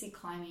 I just see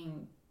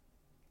climbing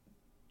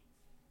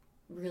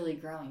really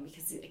growing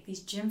because like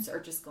these gyms are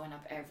just going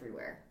up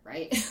everywhere,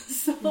 right?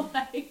 So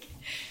like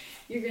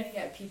you're going to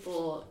get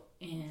people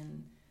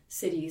in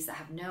cities that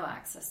have no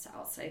access to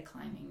outside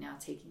climbing now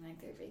taking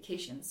like their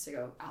vacations to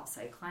go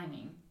outside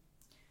climbing.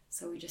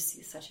 So we just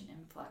see such an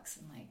influx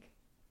and like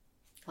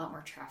a lot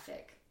more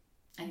traffic.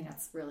 I think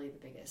that's really the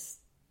biggest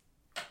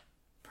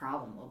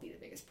problem, will be the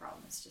biggest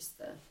problem, is just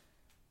the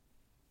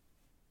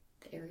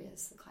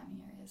areas, the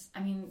climbing areas.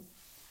 I mean,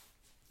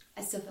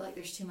 I still feel like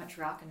there's too much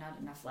rock and not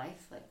enough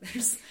life. Like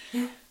there's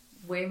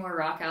way more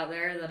rock out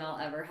there than I'll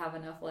ever have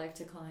enough life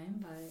to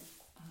climb. But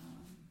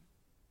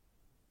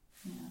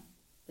yeah,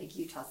 like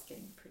Utah's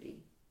getting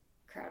pretty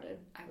crowded,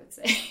 I would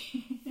say.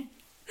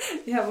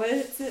 Yeah, what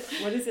is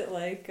it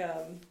like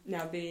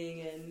now being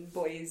in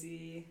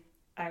Boise,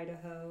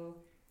 Idaho?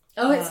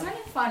 Oh, it's kind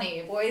of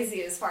funny.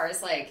 Boise, as far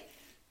as like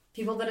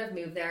people that have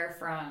moved there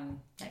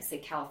from, like, say,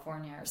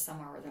 California or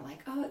somewhere where they're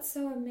like, oh, it's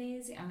so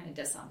amazing. I'm going to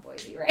diss on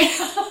Boise right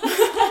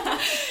now.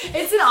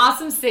 It's an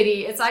awesome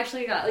city. It's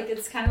actually got, like,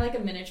 it's kind of like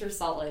a miniature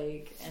Salt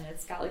Lake, and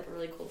it's got, like, a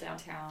really cool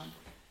downtown.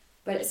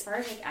 But as far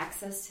as, like,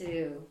 access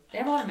to, they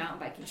have a lot of mountain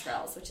biking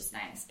trails, which is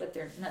nice, but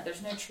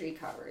there's no tree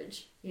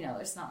coverage. You know,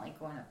 it's not like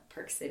going to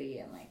Park City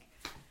and, like,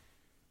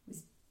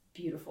 these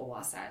beautiful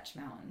Wasatch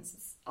Mountains.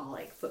 It's all,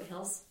 like,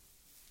 foothills.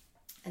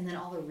 And then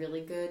all the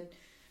really good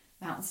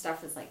mountain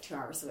stuff is like 2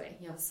 hours away.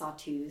 You have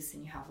Sawtooth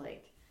and you have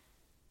like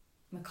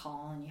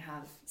McCall and you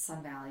have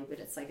Sun Valley, but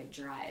it's like a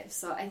drive.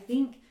 So I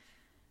think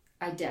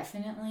it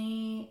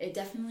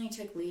definitely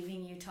took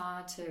leaving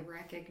Utah to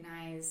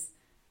recognize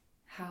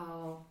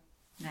how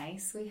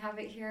nice we have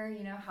it here.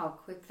 You know, how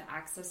quick the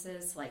access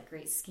is, like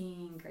great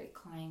skiing, great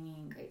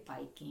climbing, great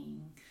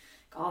biking,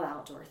 all the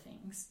outdoor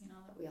things, you know,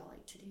 that we all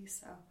like to do.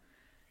 So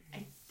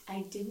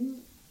I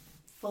didn't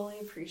fully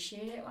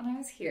appreciate it when I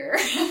was here.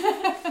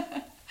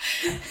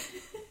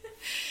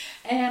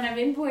 And I'm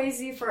in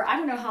Boise for I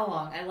don't know how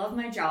long. I love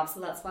my job, so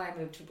that's why I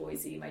moved to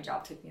Boise. My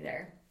job took me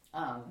there.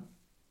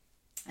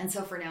 And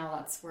so for now,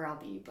 that's where I'll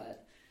be,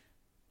 but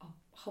I'll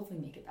hopefully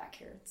make it back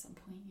here at some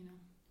point, you know.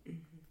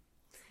 Mm-hmm.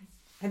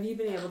 Have you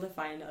been able to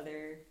find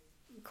other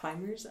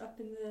climbers up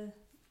in the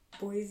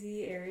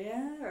Boise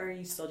area, or are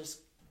you still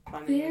just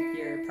climbing with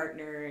your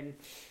partner? And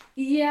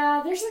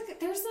yeah, there's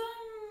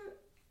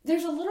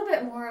a little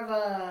bit more of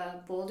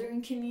a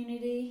bouldering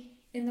community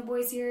in the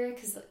Boise area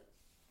because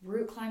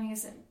route climbing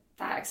isn't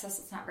that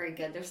accessible. It's not very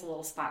good. There's a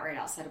little spot right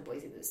outside of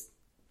Boise that's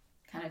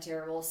kind of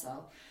terrible,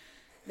 so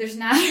there's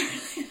not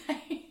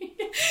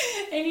really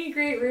any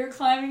great route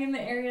climbing in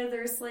the area.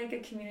 There's like a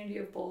community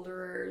of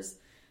boulderers.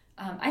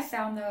 I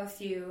found though a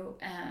few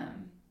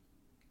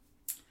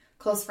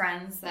close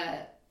friends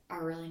that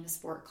are really into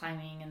sport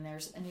climbing, and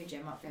there's a new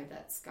gym up there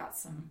that's got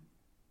some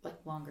like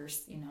longer,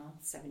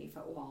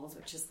 70-foot walls,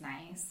 which is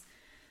nice.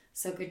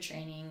 So good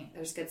training.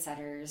 There's good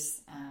setters.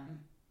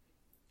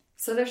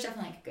 So there's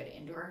definitely like a good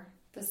indoor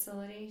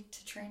facility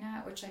to train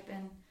at, which I've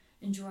been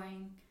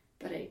enjoying,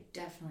 but I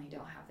definitely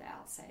don't have the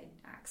outside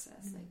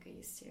access like I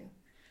used to.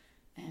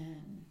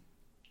 And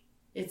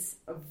it's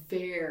a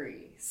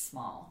very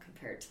small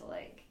compared to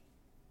like,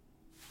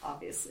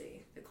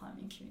 obviously, the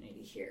climbing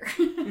community here.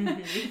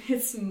 Mm-hmm.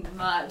 It's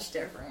much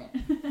different.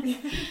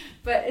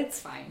 But it's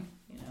fine,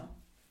 you know.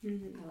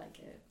 Mm-hmm. I like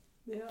it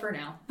for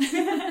now.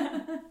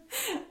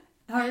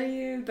 How are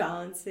you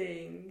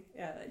balancing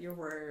your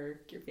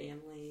work, your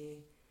family,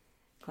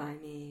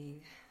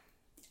 climbing,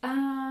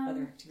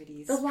 other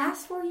activities? The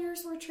last 4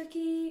 years were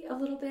tricky a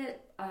little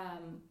bit.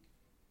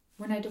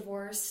 When I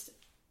divorced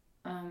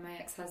my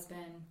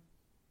ex-husband,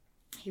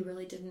 he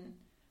really didn't,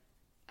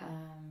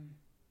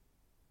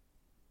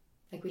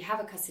 we have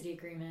a custody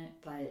agreement,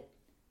 but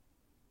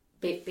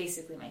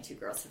basically my two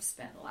girls have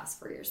spent the last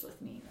 4 years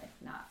with me,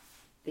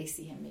 they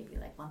see him maybe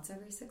like once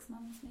every 6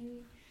 months,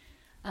 maybe.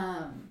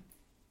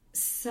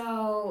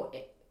 So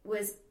it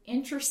was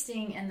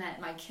interesting in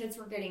that my kids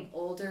were getting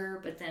older,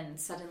 but then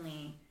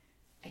suddenly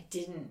I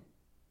didn't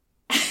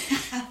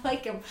have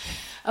like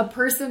a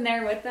person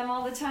there with them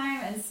all the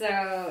time. And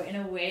so in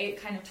a way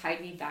it kind of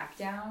tied me back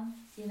down,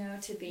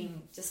 to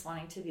being just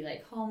wanting to be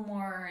like home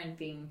more and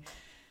being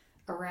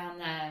around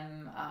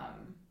them.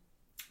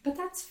 But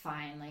that's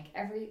fine.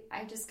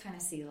 I just kind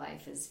of see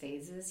life as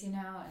phases, and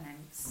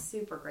I'm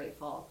super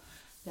grateful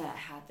that I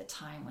had the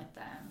time with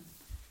them.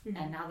 Mm-hmm.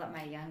 And now that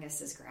my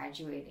youngest is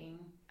graduating,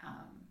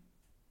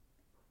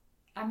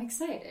 I'm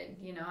excited,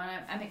 and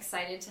I'm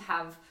excited to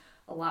have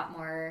a lot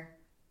more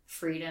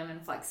freedom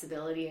and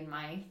flexibility in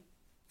my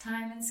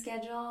time and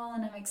schedule.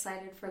 And I'm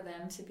excited for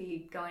them to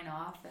be going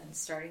off and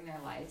starting their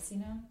lives,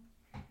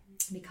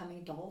 becoming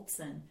adults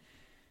and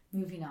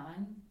moving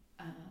on.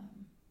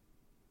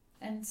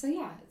 And so,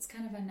 yeah, it's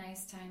kind of a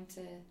nice time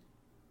to,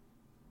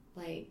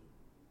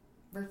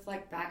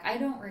 reflect back. I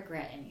don't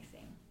regret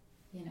anything,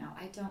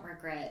 I don't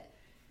regret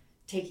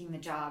taking the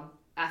job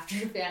after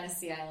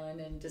Fantasy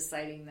Island and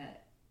deciding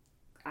that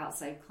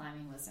outside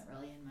climbing wasn't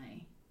really in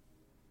my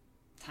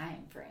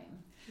time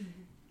frame.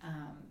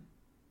 Mm-hmm.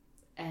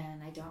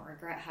 And I don't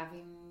regret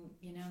having,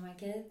 my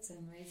kids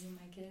and raising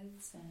my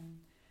kids. And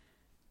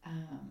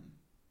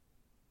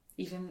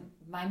even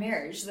my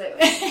marriage that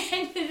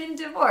ended in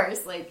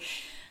divorce. Like,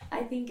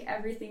 I think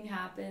everything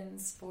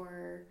happens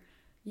for,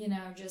 you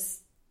know,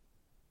 just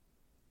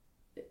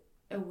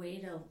a way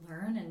to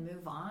learn and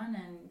move on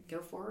and go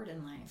forward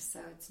in life. So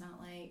it's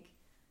not like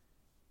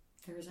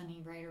there's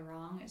any right or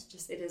wrong. It's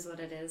just, it is what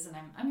it is. And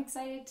I'm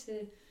excited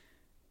to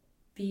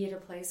be at a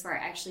place where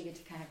I actually get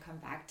to kind of come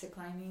back to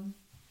climbing.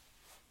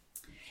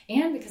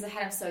 And because I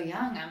had him so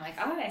young, I'm like,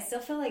 oh, I still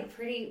feel like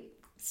pretty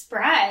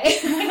spry.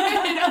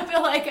 I don't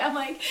feel like I'm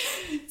like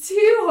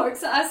too hooked.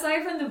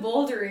 Aside from the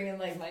bouldering and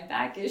like my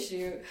back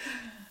issue,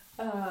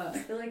 I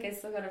feel like I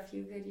still got a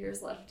few good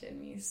years left in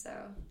me, so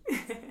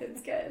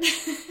it's good.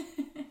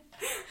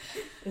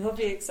 It'll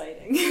be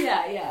exciting.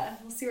 Yeah.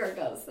 We'll see where it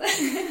goes.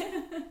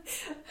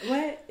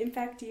 What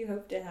impact do you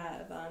hope to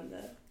have on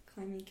the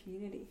climbing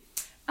community?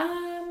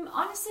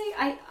 Honestly,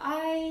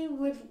 I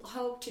would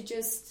hope to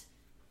just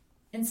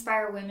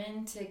inspire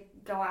women to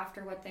go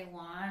after what they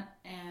want,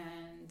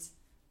 and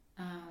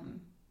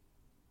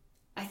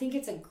I think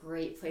it's a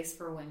great place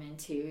for women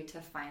too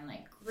to find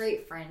like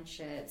great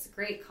friendships,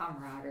 great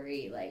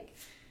camaraderie, like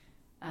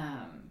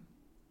and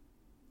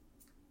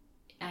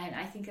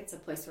I think it's a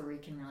place where we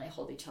can really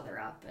hold each other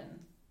up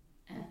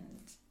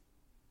and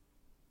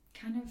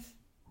kind of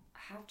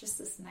have just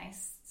this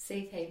nice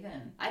safe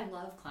haven. I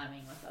love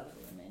climbing with other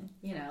women,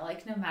 you know,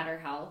 like no matter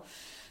how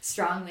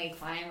strong they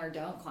climb or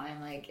don't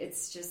climb, like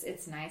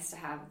it's nice to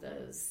have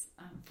those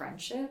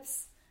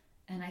friendships,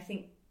 and I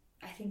think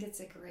it's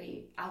a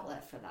great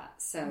outlet for that.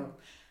 So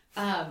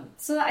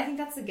so I think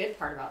that's the good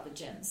part about the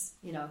gyms,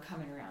 you know,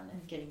 coming around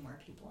and getting more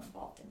people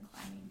involved in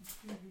climbing.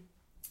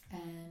 Mm-hmm.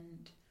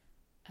 And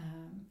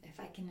if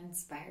I can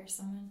inspire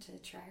someone to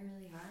try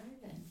really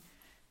hard and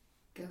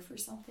go for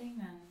something,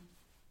 then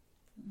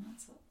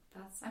that's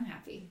I'm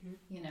happy,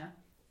 mm-hmm. you know.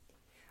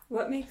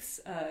 What makes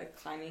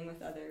climbing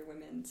with other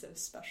women so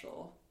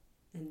special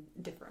and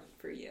different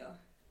for you?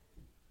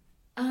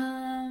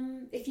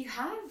 If you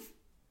have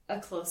a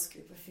close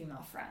group of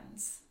female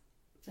friends,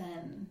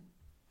 then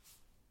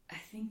I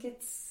think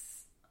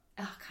it's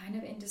kind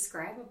of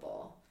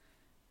indescribable.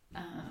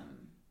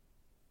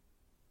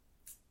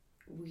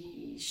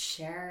 We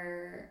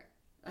share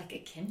like a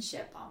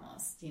kinship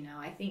almost, you know.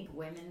 I think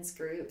women's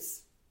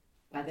groups,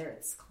 whether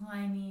it's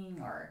climbing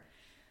or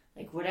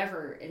like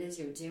whatever it is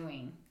you're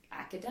doing,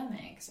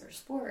 academics or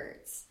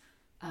sports,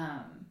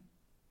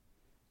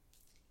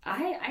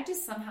 I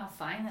just somehow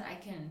find that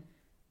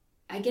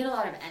I get a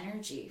lot of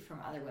energy from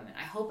other women.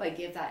 I hope I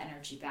give that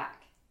energy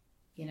back,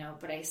 you know,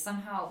 but I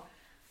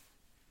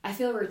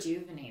feel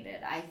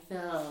rejuvenated. I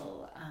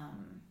feel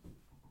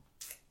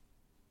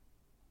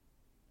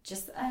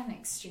just an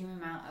extreme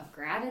amount of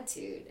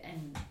gratitude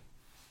and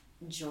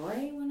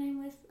joy when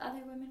I'm with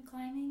other women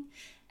climbing,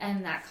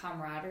 and that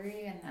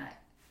camaraderie and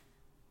that,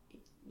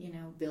 you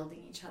know,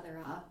 building each other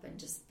up and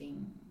just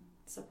being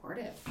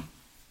supportive.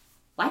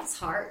 Life's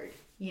hard,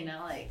 you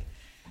know, like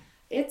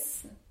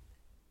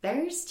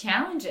there's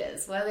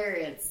challenges, whether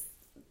it's,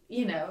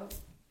 you know,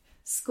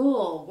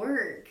 school,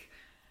 work,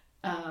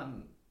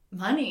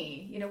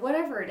 money, you know,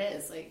 whatever it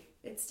is, like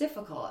it's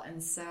difficult.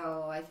 And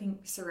so I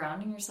think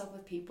surrounding yourself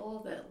with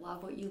people that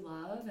love what you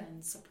love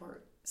and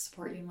support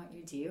you in what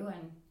you do,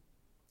 and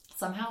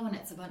somehow when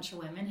it's a bunch of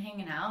women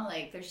hanging out,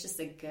 like there's just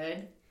a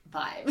good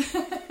vibe.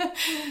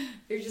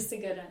 There's just a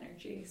good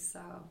energy. So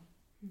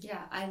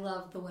yeah, I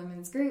love the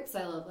women's groups.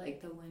 I love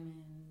like the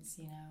women's,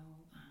 you know,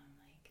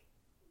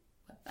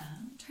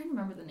 I'm trying to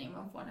remember the name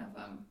of one of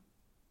them.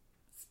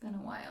 It's been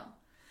a while.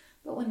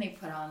 But when they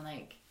put on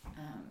like,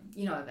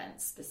 you know,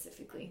 events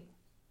specifically,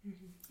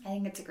 mm-hmm. I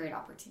think it's a great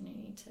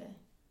opportunity to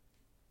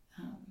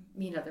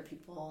meet other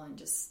people and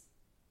just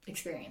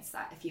experience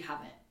that if you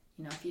haven't.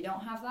 You know, if you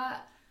don't have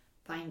that,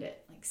 find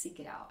it, like seek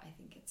it out. I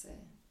think it's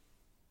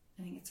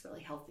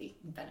really healthy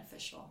and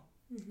beneficial.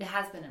 Mm-hmm. It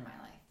has been in my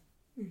life.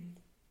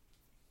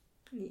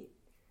 Mm-hmm. Neat.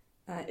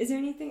 Is there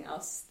anything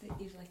else that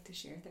you'd like to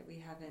share that we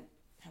haven't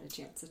had a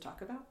chance to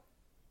talk about?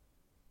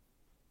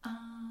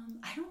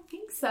 I don't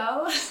think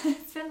so.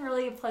 It's been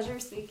really a pleasure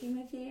speaking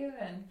with you,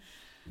 and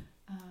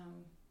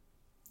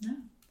no,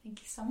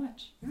 thank you so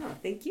much. No,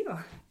 thank you.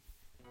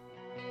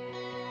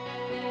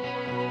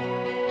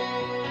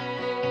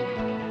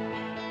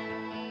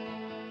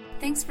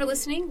 Thanks for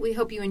listening. We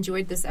hope you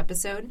enjoyed this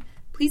episode.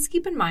 Please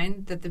keep in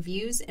mind that the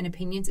views and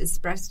opinions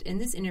expressed in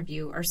this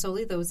interview are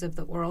solely those of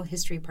the oral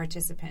history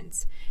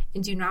participants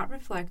and do not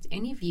reflect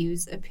any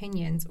views,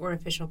 opinions, or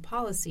official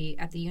policy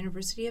at the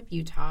University of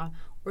Utah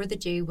or the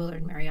J.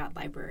 Willard Marriott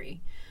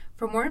Library.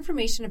 For more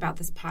information about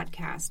this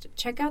podcast,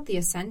 check out the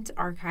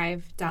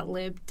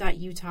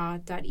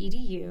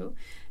ascentarchive.lib.utah.edu.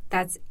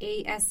 That's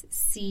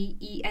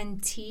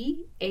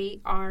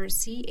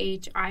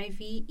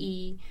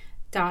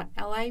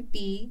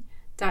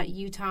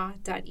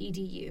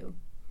ASCENTARCHIVE.lib.utah.edu.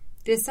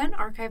 The Ascent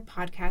Archive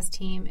podcast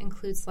team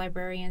includes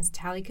librarians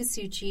Tally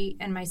Casucci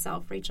and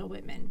myself, Rachel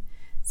Whitman.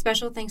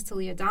 Special thanks to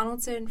Leah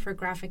Donaldson for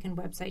graphic and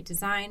website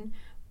design,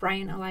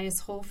 Brian Elias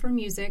Hull for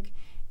music,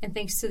 And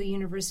thanks to the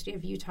University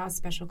of Utah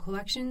Special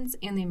Collections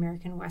and the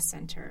American West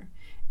Center.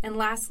 And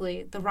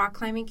lastly, the rock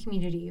climbing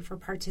community for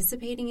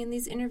participating in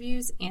these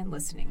interviews and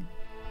listening.